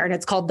focused planner. And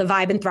it's called the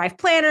Vibe and Thrive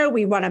Planner.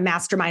 We run a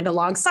mastermind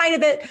alongside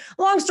of it.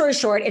 Long story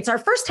short, it's our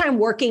first time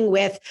working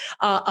with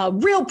a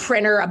real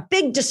printer, a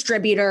big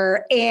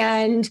distributor.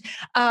 And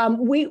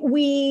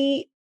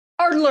we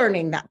are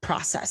learning that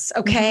process,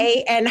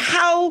 okay? And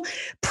how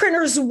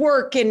printers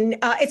work. And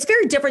it's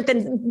very different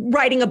than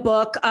writing a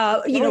book,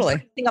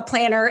 printing a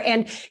planner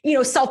and,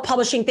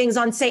 self-publishing things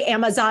on, say,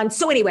 Amazon.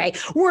 So anyway,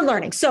 we're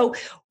learning. So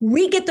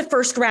we get the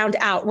first round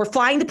out. We're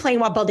flying the plane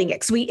while building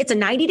it. So it's a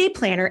 90-day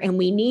planner and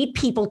we need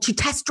people to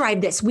test drive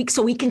this week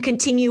so we can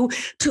continue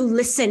to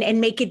listen and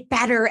make it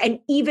better and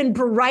even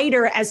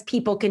brighter as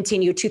people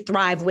continue to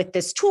thrive with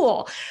this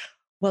tool.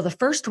 Well, the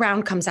first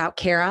round comes out,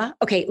 Kara.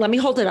 Okay, let me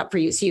hold it up for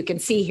you so you can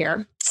see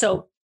here.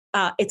 So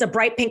it's a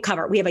bright pink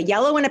cover. We have a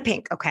yellow and a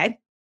pink, okay?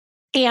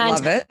 And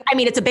Love it. I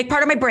mean, it's a big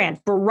part of my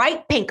brand,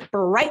 bright pink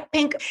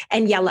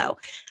and yellow.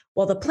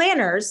 Well, the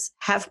planners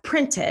have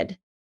printed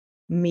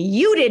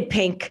muted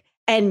pink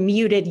and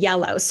muted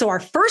yellow. So our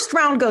first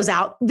round goes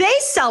out, they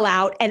sell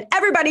out, and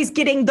everybody's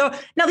getting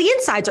now the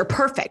insides are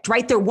perfect,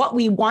 right? They're what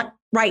we want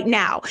right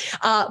now.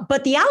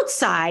 But the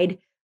outside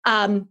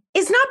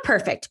is not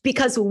perfect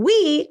because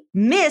we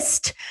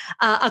missed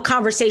a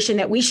conversation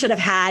that we should have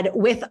had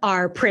with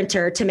our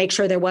printer to make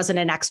sure there wasn't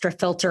an extra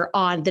filter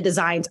on the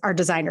designs our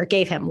designer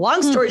gave him.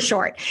 Long story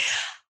short,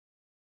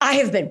 I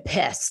have been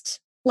pissed,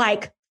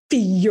 like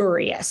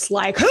furious,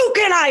 like, who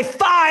can I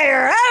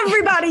fire?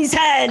 Everybody's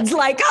heads,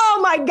 like, oh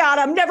my God,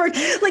 I'm never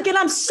like, and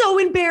I'm so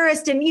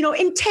embarrassed, and, you know,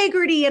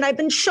 integrity. And I've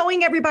been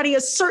showing everybody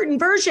a certain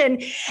version,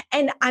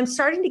 and I'm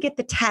starting to get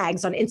the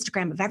tags on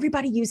Instagram of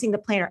everybody using the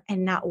planner,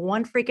 and not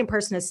one freaking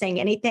person is saying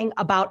anything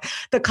about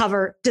the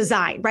cover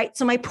design, right?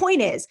 So my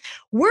point is,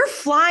 we're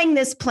flying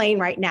this plane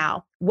right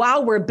now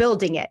while we're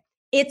building it.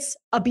 It's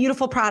a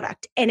beautiful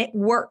product and it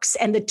works.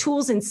 And the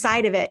tools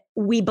inside of it,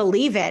 we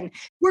believe in.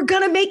 We're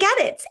going to make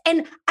edits.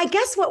 And I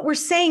guess what we're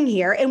saying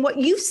here and what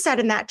you've said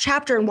in that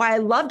chapter and why I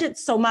loved it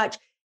so much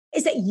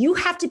is that you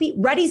have to be,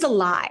 ready's a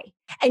lie.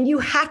 And you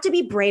have to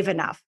be brave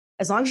enough.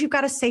 As long as you've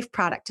got a safe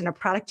product and a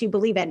product you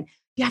believe in,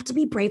 you have to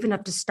be brave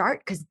enough to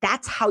start, because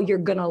that's how you're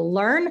going to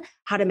learn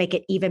how to make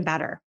it even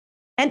better.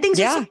 And things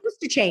are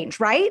supposed to change,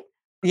 right?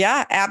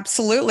 Yeah,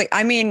 absolutely.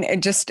 I mean,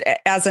 just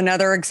as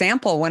another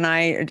example,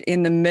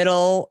 in the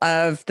middle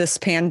of this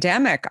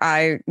pandemic,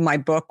 my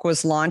book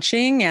was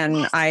launching,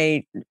 and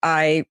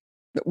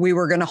we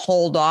were going to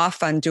hold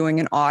off on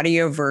doing an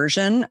audio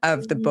version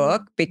of the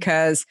book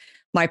because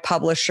my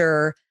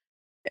publisher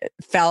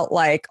felt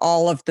like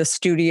all of the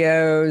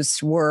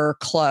studios were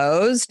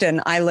closed,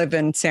 and I live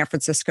in San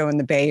Francisco in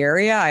the Bay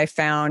Area. I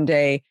found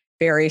a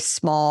very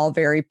small,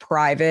 very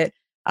private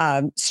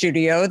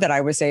studio that I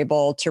was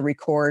able to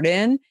record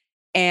in,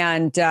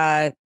 and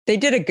they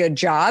did a good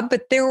job,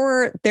 but there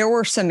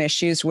were some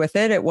issues with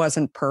it. It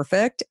wasn't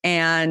perfect,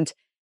 and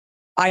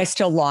I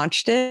still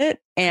launched it,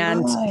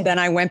 and then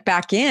I went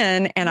back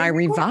in and I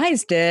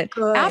revised it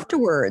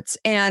afterwards,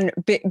 and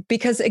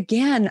because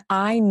again,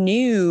 I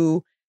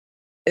knew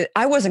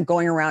I wasn't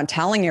going around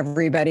telling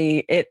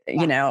everybody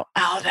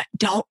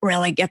don't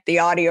really get the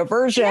audio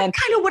version. That's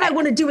kind of what I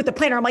want to do with the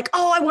planner. I'm like,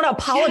 I want to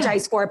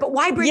apologize for it, but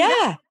why bring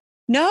it up?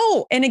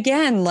 No. And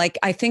again, like,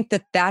 I think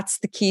that that's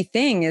the key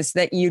thing, is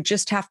that you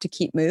just have to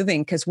keep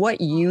moving, because what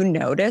you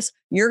notice,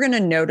 you're going to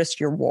notice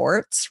your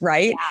warts,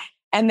 right? Yeah.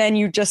 And then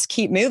you just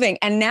keep moving.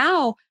 And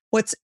now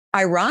what's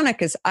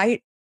ironic is I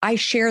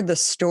shared the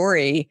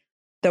story,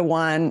 the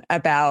one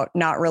about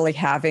not really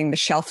having the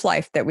shelf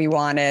life that we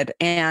wanted.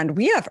 And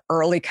we have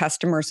early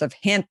customers of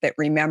Hint that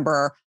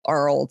remember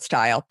our old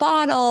style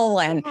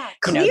bottle and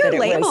clear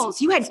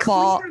labels. You had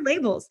clear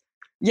labels.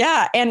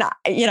 Yeah. And,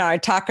 I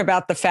talk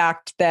about the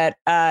fact that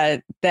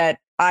that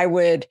I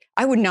would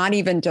not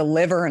even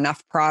deliver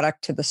enough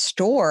product to the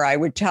store. I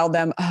would tell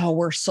them,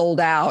 we're sold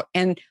out.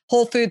 And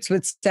Whole Foods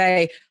would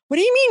say, what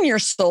do you mean you're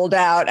sold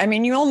out? I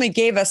mean, you only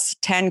gave us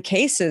 10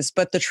 cases.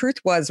 But the truth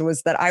was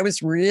that I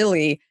was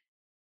really,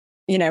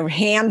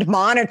 hand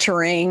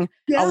monitoring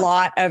a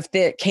lot of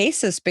the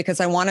cases,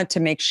 because I wanted to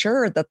make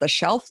sure that the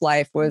shelf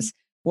life was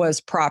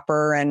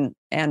proper. And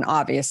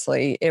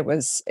obviously it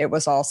was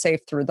all safe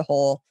through the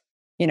whole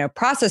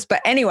process.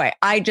 But anyway,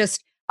 I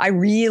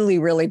really,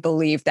 really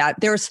believe that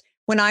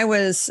when I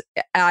was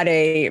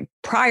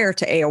prior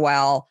to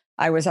AOL,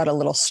 I was at a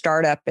little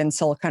startup in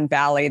Silicon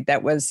Valley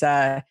that was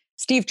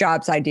Steve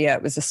Jobs' idea.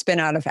 It was a spin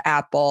out of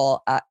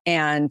Apple.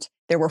 And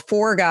there were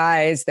 4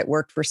 guys that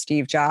worked for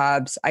Steve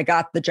Jobs. I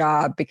got the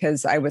job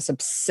because I was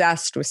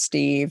obsessed with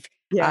Steve.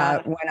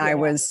 When I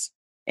was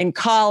in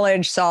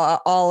college, saw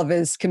all of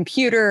his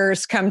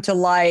computers come to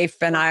life.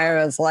 And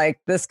I was like,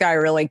 this guy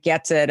really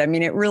gets it. I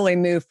mean, it really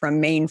moved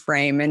from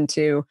mainframe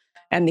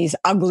and these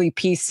ugly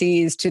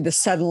PCs to the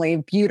suddenly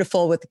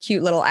beautiful with the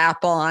cute little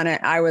Apple on it.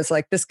 I was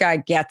like, this guy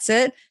gets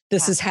it.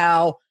 This is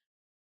how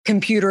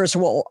computers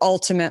will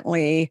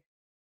ultimately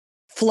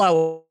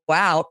flow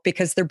out,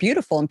 because they're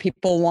beautiful and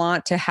people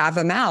want to have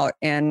them out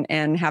and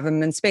have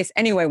them in space.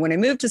 Anyway, when I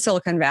moved to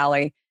Silicon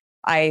Valley,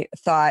 I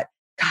thought,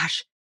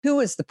 gosh, who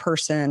is the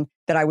person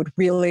that I would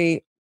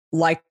really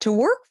like to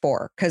work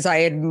for? Because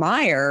I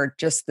admire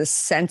just the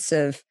sense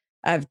of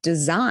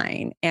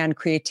design and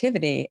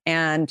creativity.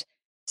 And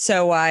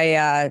so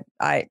I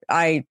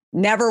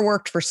never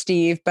worked for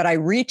Steve, but I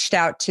reached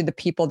out to the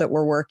people that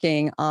were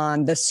working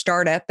on the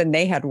startup, and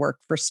they had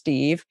worked for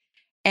Steve.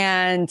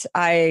 And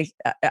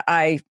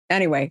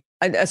anyway,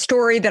 a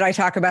story that I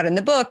talk about in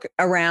the book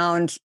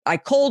around, I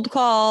cold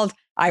called,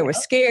 I was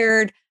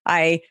scared.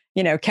 I,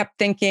 kept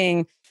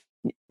thinking,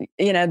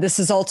 this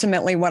is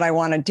ultimately what I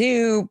want to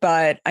do.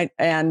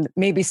 And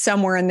maybe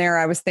somewhere in there,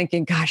 I was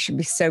thinking, gosh, it'd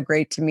be so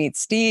great to meet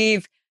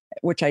Steve,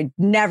 which I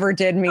never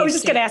did meet. I was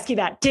just going to ask you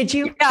that. Did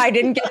you? Yeah, I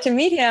didn't get to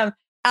meet him.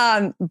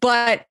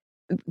 But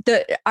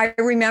I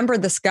remember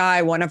this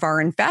guy, one of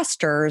our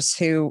investors,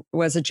 who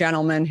was a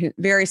gentleman who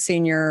very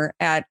senior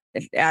at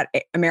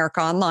America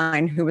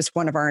Online, who was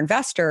one of our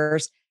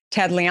investors.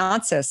 Ted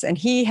Leonsis, and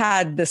he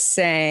had this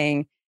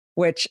saying,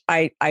 which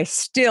I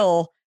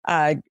still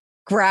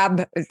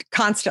grab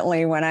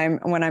constantly when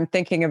I'm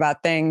thinking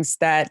about things,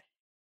 that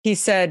he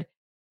said,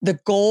 the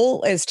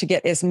goal is to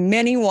get as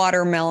many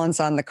watermelons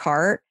on the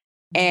cart,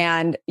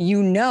 and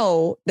you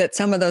know that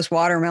some of those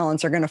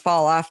watermelons are going to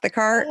fall off the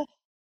cart,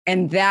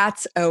 and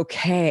that's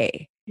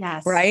okay.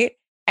 Yes. Right.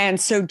 And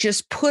so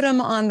just put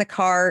them on the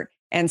cart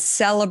and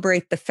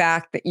celebrate the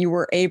fact that you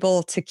were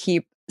able to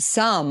keep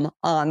some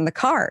on the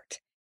cart.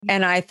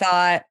 And I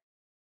thought,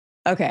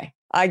 okay,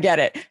 I get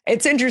it.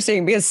 It's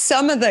interesting because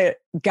some of the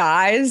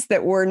guys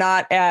that were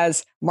not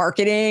as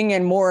marketing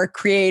and more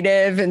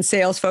creative and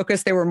sales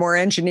focused, they were more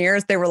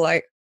engineers. They were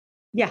like,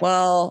 yeah,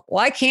 well,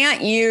 why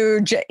can't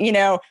you,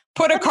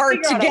 put a cart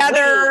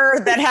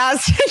together that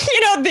has,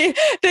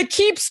 that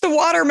keeps the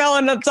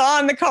watermelon that's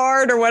on the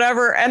cart or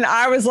whatever. And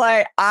I was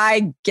like,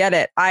 I get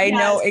it. I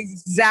know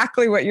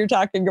exactly what you're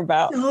talking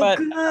about. So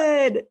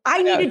good.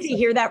 I needed to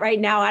hear that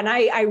right now. And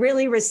I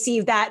really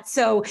received that.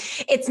 So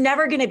it's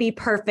never going to be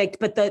perfect,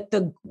 but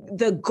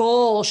the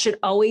goal should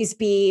always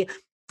be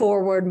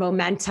forward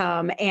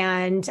momentum.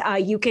 And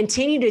you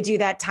continue to do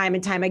that time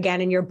and time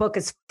again. And your book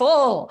is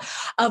full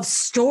of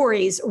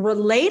stories,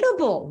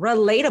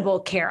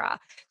 relatable, Kara.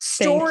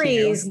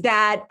 Stories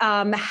that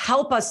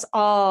help us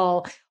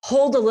all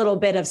hold a little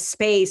bit of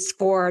space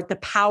for the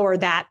power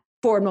that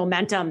forward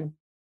momentum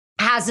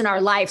has in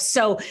our life.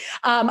 So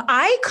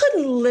I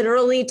could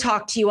literally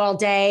talk to you all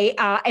day,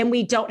 and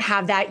we don't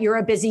have that. You're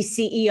a busy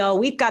CEO.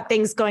 We've got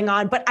things going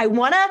on, but I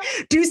want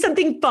to do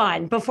something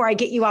fun before I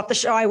get you off the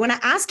show. I want to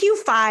ask you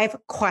 5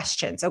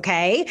 questions,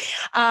 okay?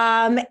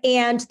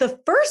 And the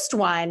first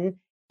one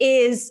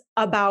is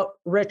about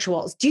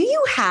rituals. Do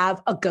you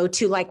have a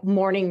go-to like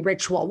morning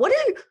ritual? What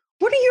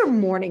are your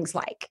mornings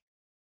like?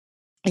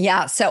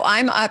 Yeah. So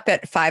I'm up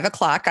at 5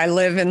 o'clock. I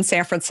live in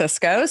San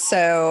Francisco,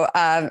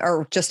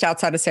 or just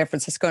outside of San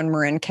Francisco in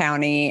Marin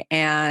County.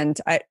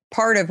 And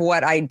part of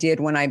what I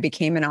did when I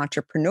became an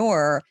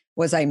entrepreneur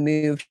was I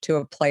moved to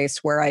a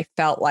place where I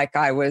felt like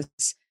I was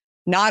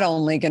not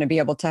only going to be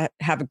able to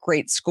have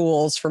great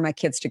schools for my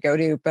kids to go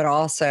to, but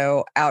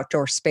also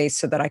outdoor space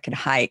so that I could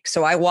hike.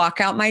 So I walk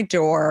out my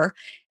door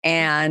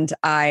and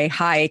I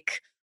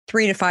hike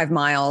 3 to 5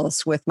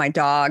 miles with my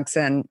dogs,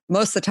 and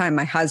most of the time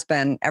my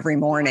husband every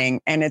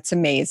morning. And it's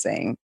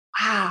amazing.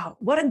 Wow.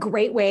 What a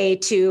great way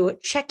to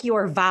check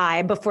your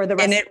vibe before the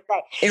rest of the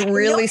day. It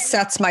really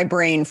sets my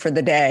brain for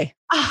the day.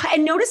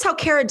 And notice how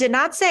Kara did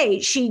not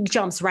say she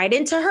jumps right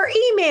into her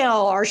email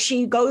or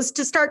she goes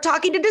to start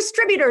talking to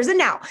distributors. And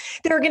now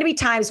there are going to be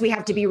times we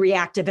have to be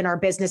reactive in our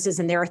businesses,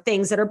 and there are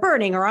things that are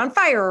burning or on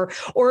fire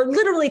or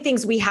literally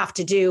things we have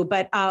to do.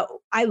 But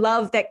I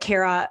love that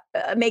Kara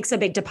makes a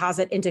big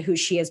deposit into who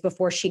she is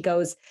before she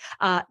goes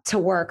to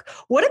work.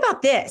 What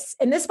about this?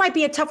 And this might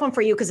be a tough one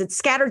for you because it's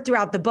scattered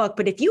throughout the book.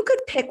 But if you could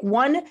pick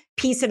one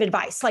piece of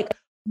advice, like,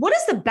 what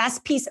is the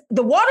best piece?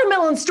 The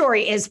watermelon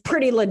story is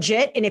pretty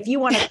legit. And if you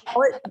want to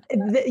call it,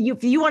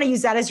 if you want to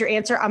use that as your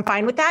answer, I'm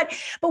fine with that.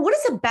 But what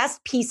is the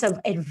best piece of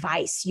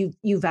advice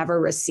you've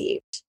ever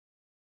received?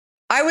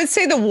 I would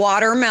say the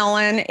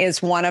watermelon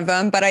is one of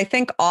them, but I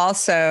think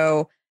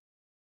also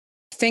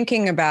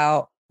thinking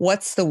about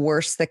what's the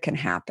worst that can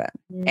happen.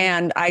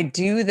 And I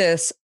do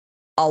this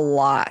a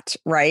lot,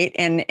 right?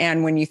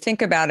 And when you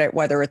think about it,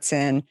 whether it's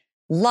in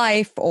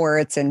life or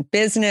it's in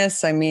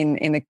business, I mean,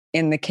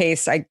 in the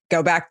case, I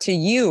go back to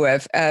you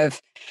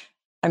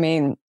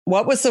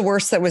what was the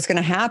worst that was going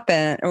to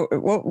happen?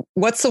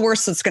 What's the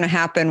worst that's going to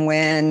happen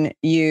when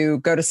you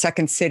go to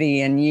Second City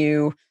and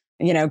you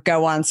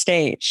go on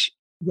stage?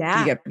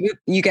 Yeah.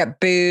 You get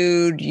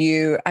booed,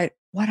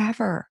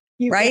 whatever,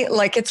 right?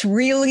 Like it's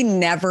really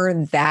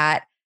never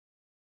that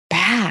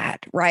bad,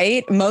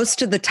 right?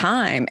 Most of the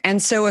time.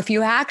 And so if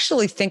you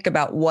actually think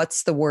about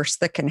what's the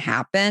worst that can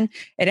happen,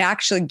 it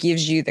actually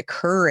gives you the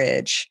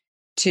courage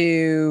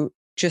to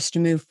just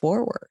move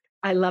forward.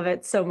 I love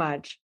it so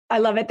much. I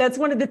love it. That's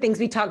one of the things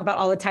we talk about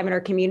all the time in our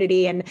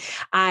community. And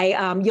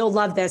you'll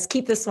love this.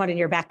 Keep this one in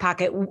your back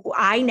pocket.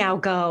 I now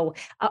go,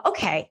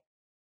 okay,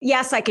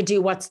 yes, I could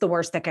do what's the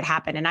worst that could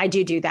happen. And I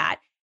do that.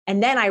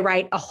 And then I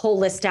write a whole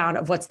list down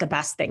of what's the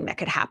best thing that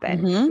could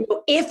happen. Mm-hmm.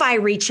 If I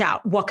reach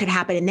out, what could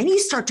happen? And then you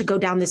start to go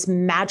down this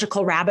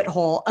magical rabbit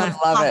hole of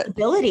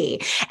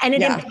possibility. And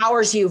it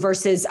empowers you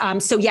versus,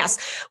 so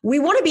yes, we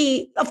want to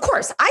be, of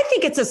course, I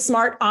think it's a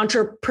smart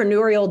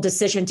entrepreneurial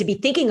decision to be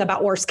thinking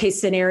about worst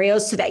case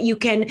scenarios so that you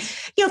can,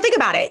 think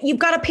about it. You've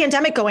got a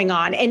pandemic going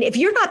on. And if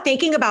you're not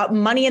thinking about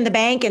money in the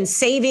bank and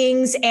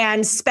savings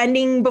and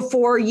spending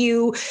before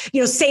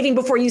saving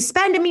before you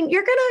spend, I mean,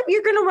 you're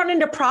going to run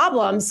into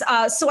problems.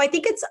 So I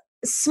think it's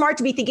smart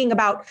to be thinking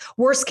about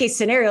worst case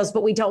scenarios,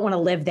 but we don't want to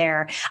live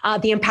there.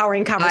 The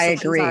empowering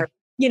conversations are,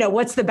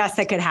 what's the best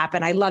that could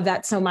happen? I love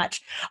that so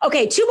much.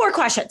 Okay. 2 more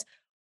questions.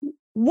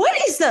 What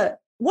is a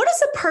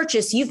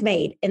purchase you've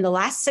made in the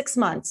last 6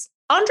 months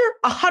under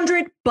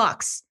 $100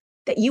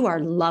 that you are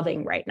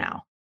loving right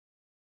now?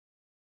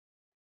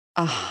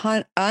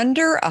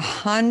 Under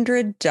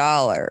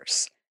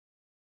 $100.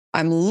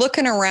 I'm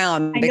looking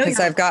around because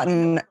I've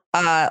gotten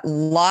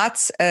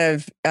lots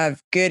of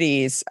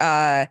goodies.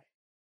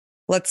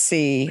 Let's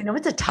see. I know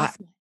it's a tough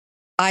one.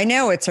 I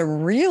know it's a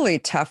really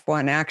tough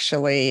one,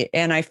 actually.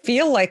 And I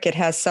feel like it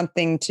has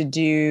something to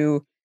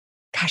do.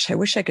 Gosh, I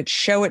wish I could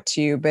show it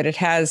to you, but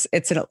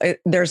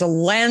there's a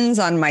lens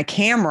on my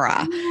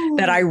camera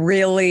that I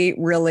really,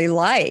 really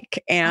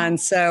like. And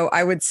so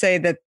I would say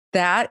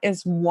that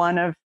is one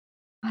of,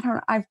 I don't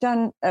know, I've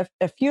done a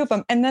few of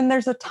them. And then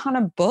there's a ton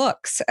of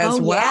books as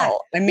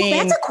well. I mean,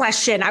 that's a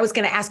question I was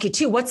going to ask you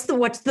too. What's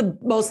the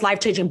most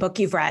life-changing book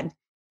you've read?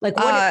 Like,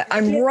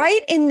 I'm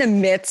right in the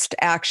midst,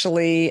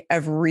 actually,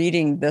 of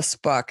reading this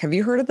book. Have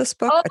you heard of this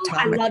book? Oh,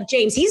 Atomic? I love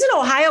James. He's an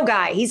Ohio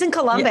guy. He's in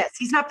Columbus. Yeah.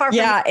 He's not far from.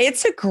 Yeah,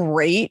 it's a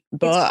great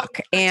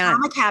book. And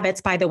Atomic Habits,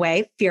 by the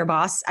way, Fear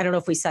Boss. I don't know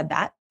if we said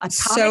that.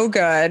 So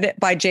good,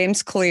 by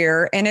James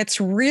Clear. And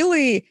it's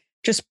really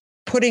just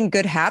putting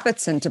good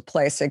habits into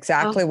place.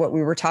 Exactly what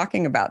we were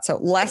talking about. So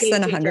less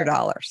than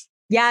 $100.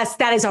 Yes,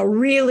 that is a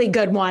really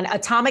good one.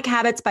 Atomic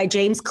Habits by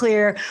James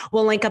Clear.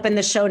 We'll link up in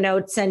the show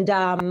notes. And,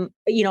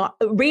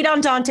 read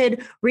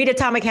Undaunted, read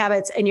Atomic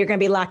Habits, and you're going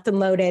to be locked and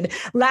loaded.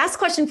 Last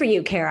question for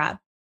you, Kara.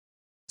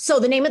 So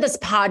the name of this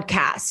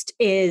podcast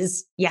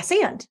is Yes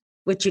And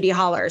with Judy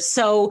Hollers.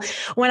 So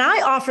when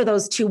I offer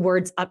those two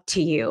words up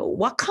to you,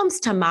 what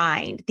comes to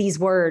mind? These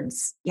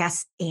words,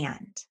 yes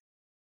and.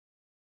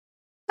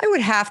 I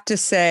would have to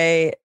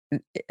say,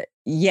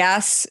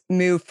 yes,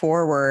 move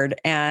forward.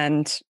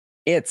 And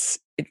it's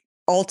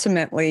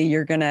ultimately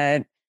you're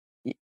going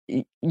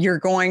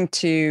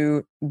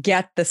to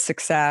get the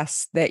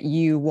success that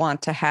you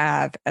want to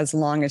have as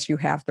long as you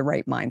have the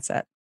right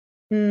mindset.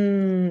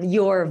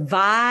 Your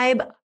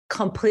vibe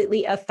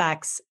completely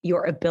affects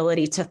your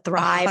ability to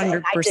thrive.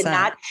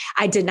 100%.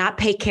 I did not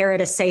pay Kara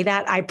to say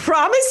that. I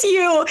promise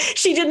you,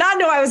 she did not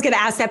know I was going to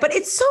ask that, but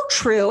it's so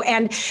true.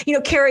 And,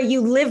 Kara, you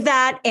live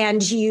that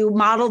and you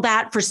model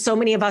that for so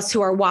many of us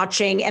who are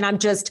watching. And I'm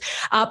just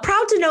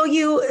proud to know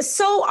you.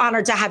 So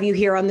honored to have you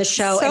here on the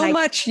show. So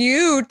much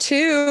you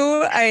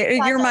too.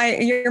 You're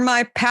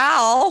my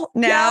pal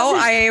now.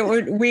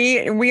 Yes.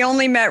 We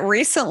only met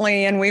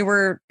recently and we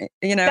were,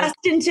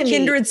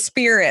 kindred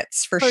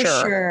spirits for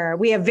sure.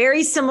 We have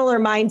very similar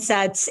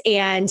mindsets,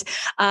 and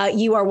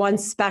you are one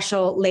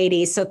special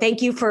lady. So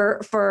thank you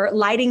for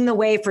lighting the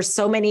way for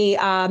so many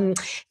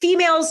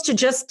females to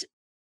just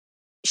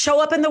show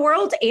up in the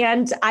world.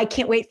 And I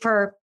can't wait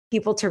for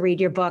people to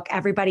read your book.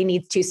 Everybody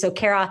needs to. So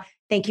Kara,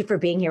 thank you for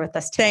being here with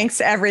us today.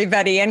 Thanks,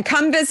 everybody. And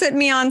come visit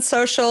me on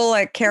social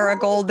at Kara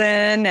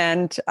Goldin.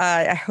 And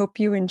I hope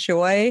you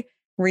enjoy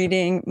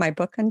reading my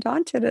book,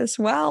 Undaunted, as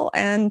well.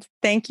 And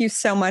thank you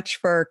so much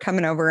for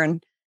coming over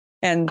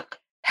and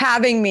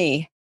having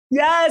me.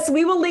 Yes,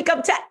 we will link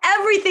up to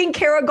everything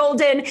Kara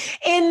Goldin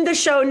in the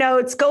show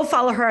notes. Go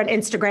follow her on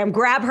Instagram,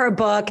 grab her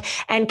book.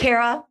 And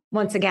Kara,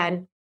 once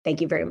again,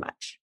 thank you very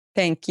much.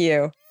 Thank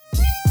you.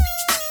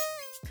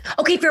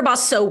 Okay, Fear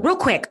Boss. So real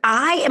quick,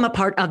 I am a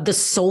part of the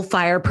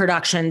Soulfire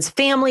Productions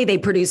family. They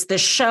produce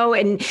this show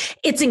and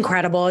it's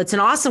incredible. It's an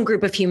awesome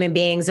group of human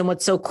beings. And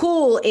what's so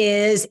cool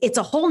is it's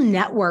a whole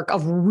network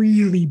of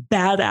really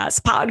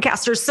badass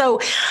podcasters. So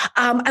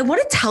I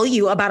want to tell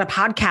you about a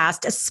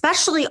podcast,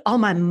 especially all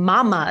my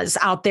mamas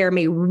out there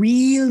may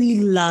really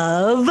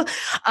love.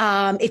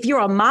 If you're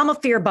a mama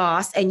Fear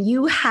Boss and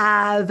you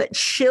have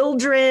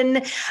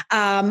children,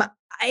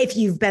 if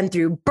you've been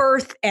through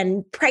birth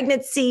and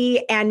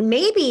pregnancy, and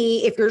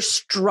maybe if you're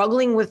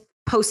struggling with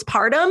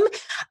postpartum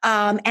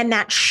and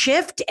that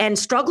shift and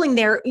struggling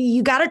there,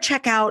 you got to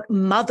check out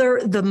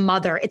Mother the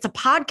Mother. It's a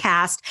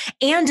podcast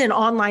and an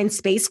online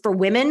space for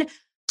women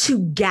to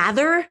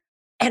gather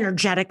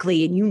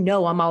energetically. And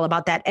I'm all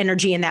about that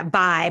energy and that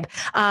vibe.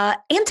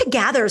 And to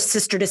gather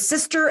sister to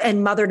sister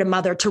and mother to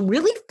mother to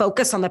really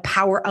focus on the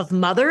power of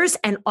mothers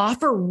and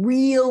offer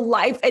real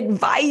life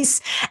advice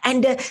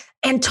and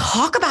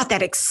talk about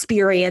that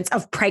experience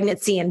of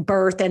pregnancy and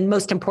birth. And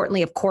most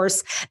importantly, of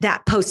course,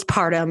 that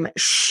postpartum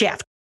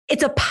shift.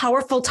 It's a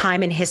powerful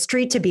time in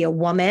history to be a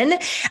woman.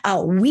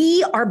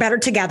 We are better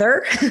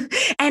together.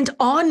 And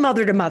on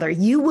Mother to Mother,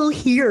 you will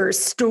hear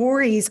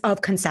stories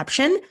of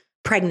conception,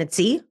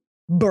 pregnancy,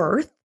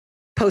 birth,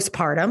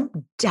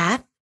 postpartum,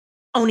 death,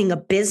 owning a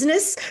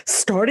business,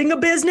 starting a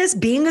business,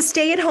 being a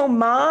stay-at-home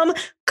mom,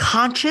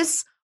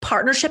 conscious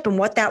partnership and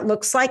what that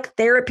looks like,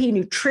 therapy,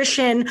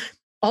 nutrition,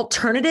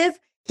 alternative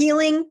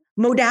healing,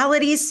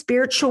 modalities,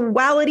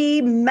 spirituality,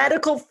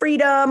 medical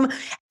freedom,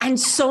 and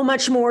so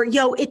much more.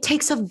 It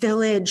takes a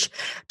village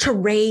to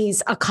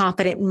raise a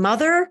confident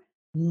mother,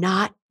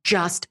 not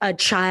just a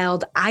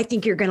child. I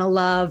think you're going to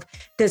love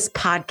this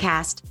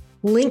podcast.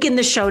 Link in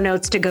the show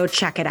notes to go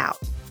check it out.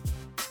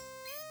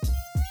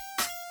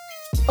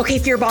 Okay,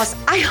 Fear Boss,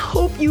 I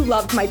hope you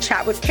loved my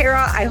chat with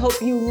Kara. I hope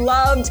you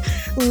loved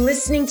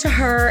listening to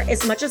her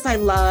as much as I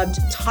loved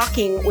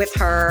talking with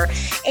her.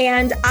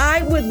 And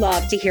I would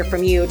love to hear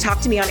from you.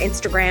 Talk to me on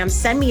Instagram,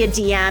 send me a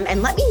DM,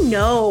 and let me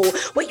know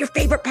what your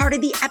favorite part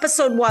of the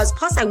episode was.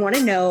 Plus, I want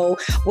to know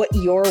what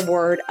your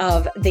word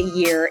of the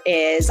year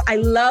is. I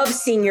love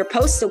seeing your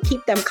posts, so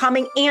keep them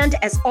coming. And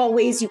as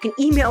always, you can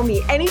email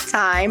me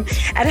anytime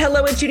at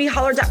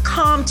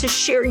hello@judyholler.com to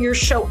share your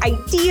show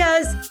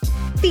ideas,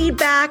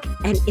 feedback,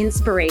 and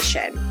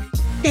inspiration.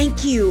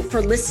 Thank you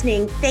for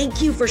listening.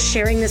 Thank you for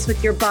sharing this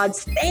with your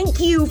buds. Thank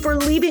you for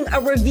leaving a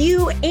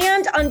review.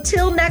 And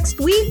until next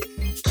week,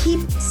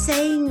 keep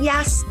saying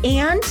yes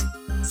and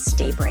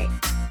stay brave.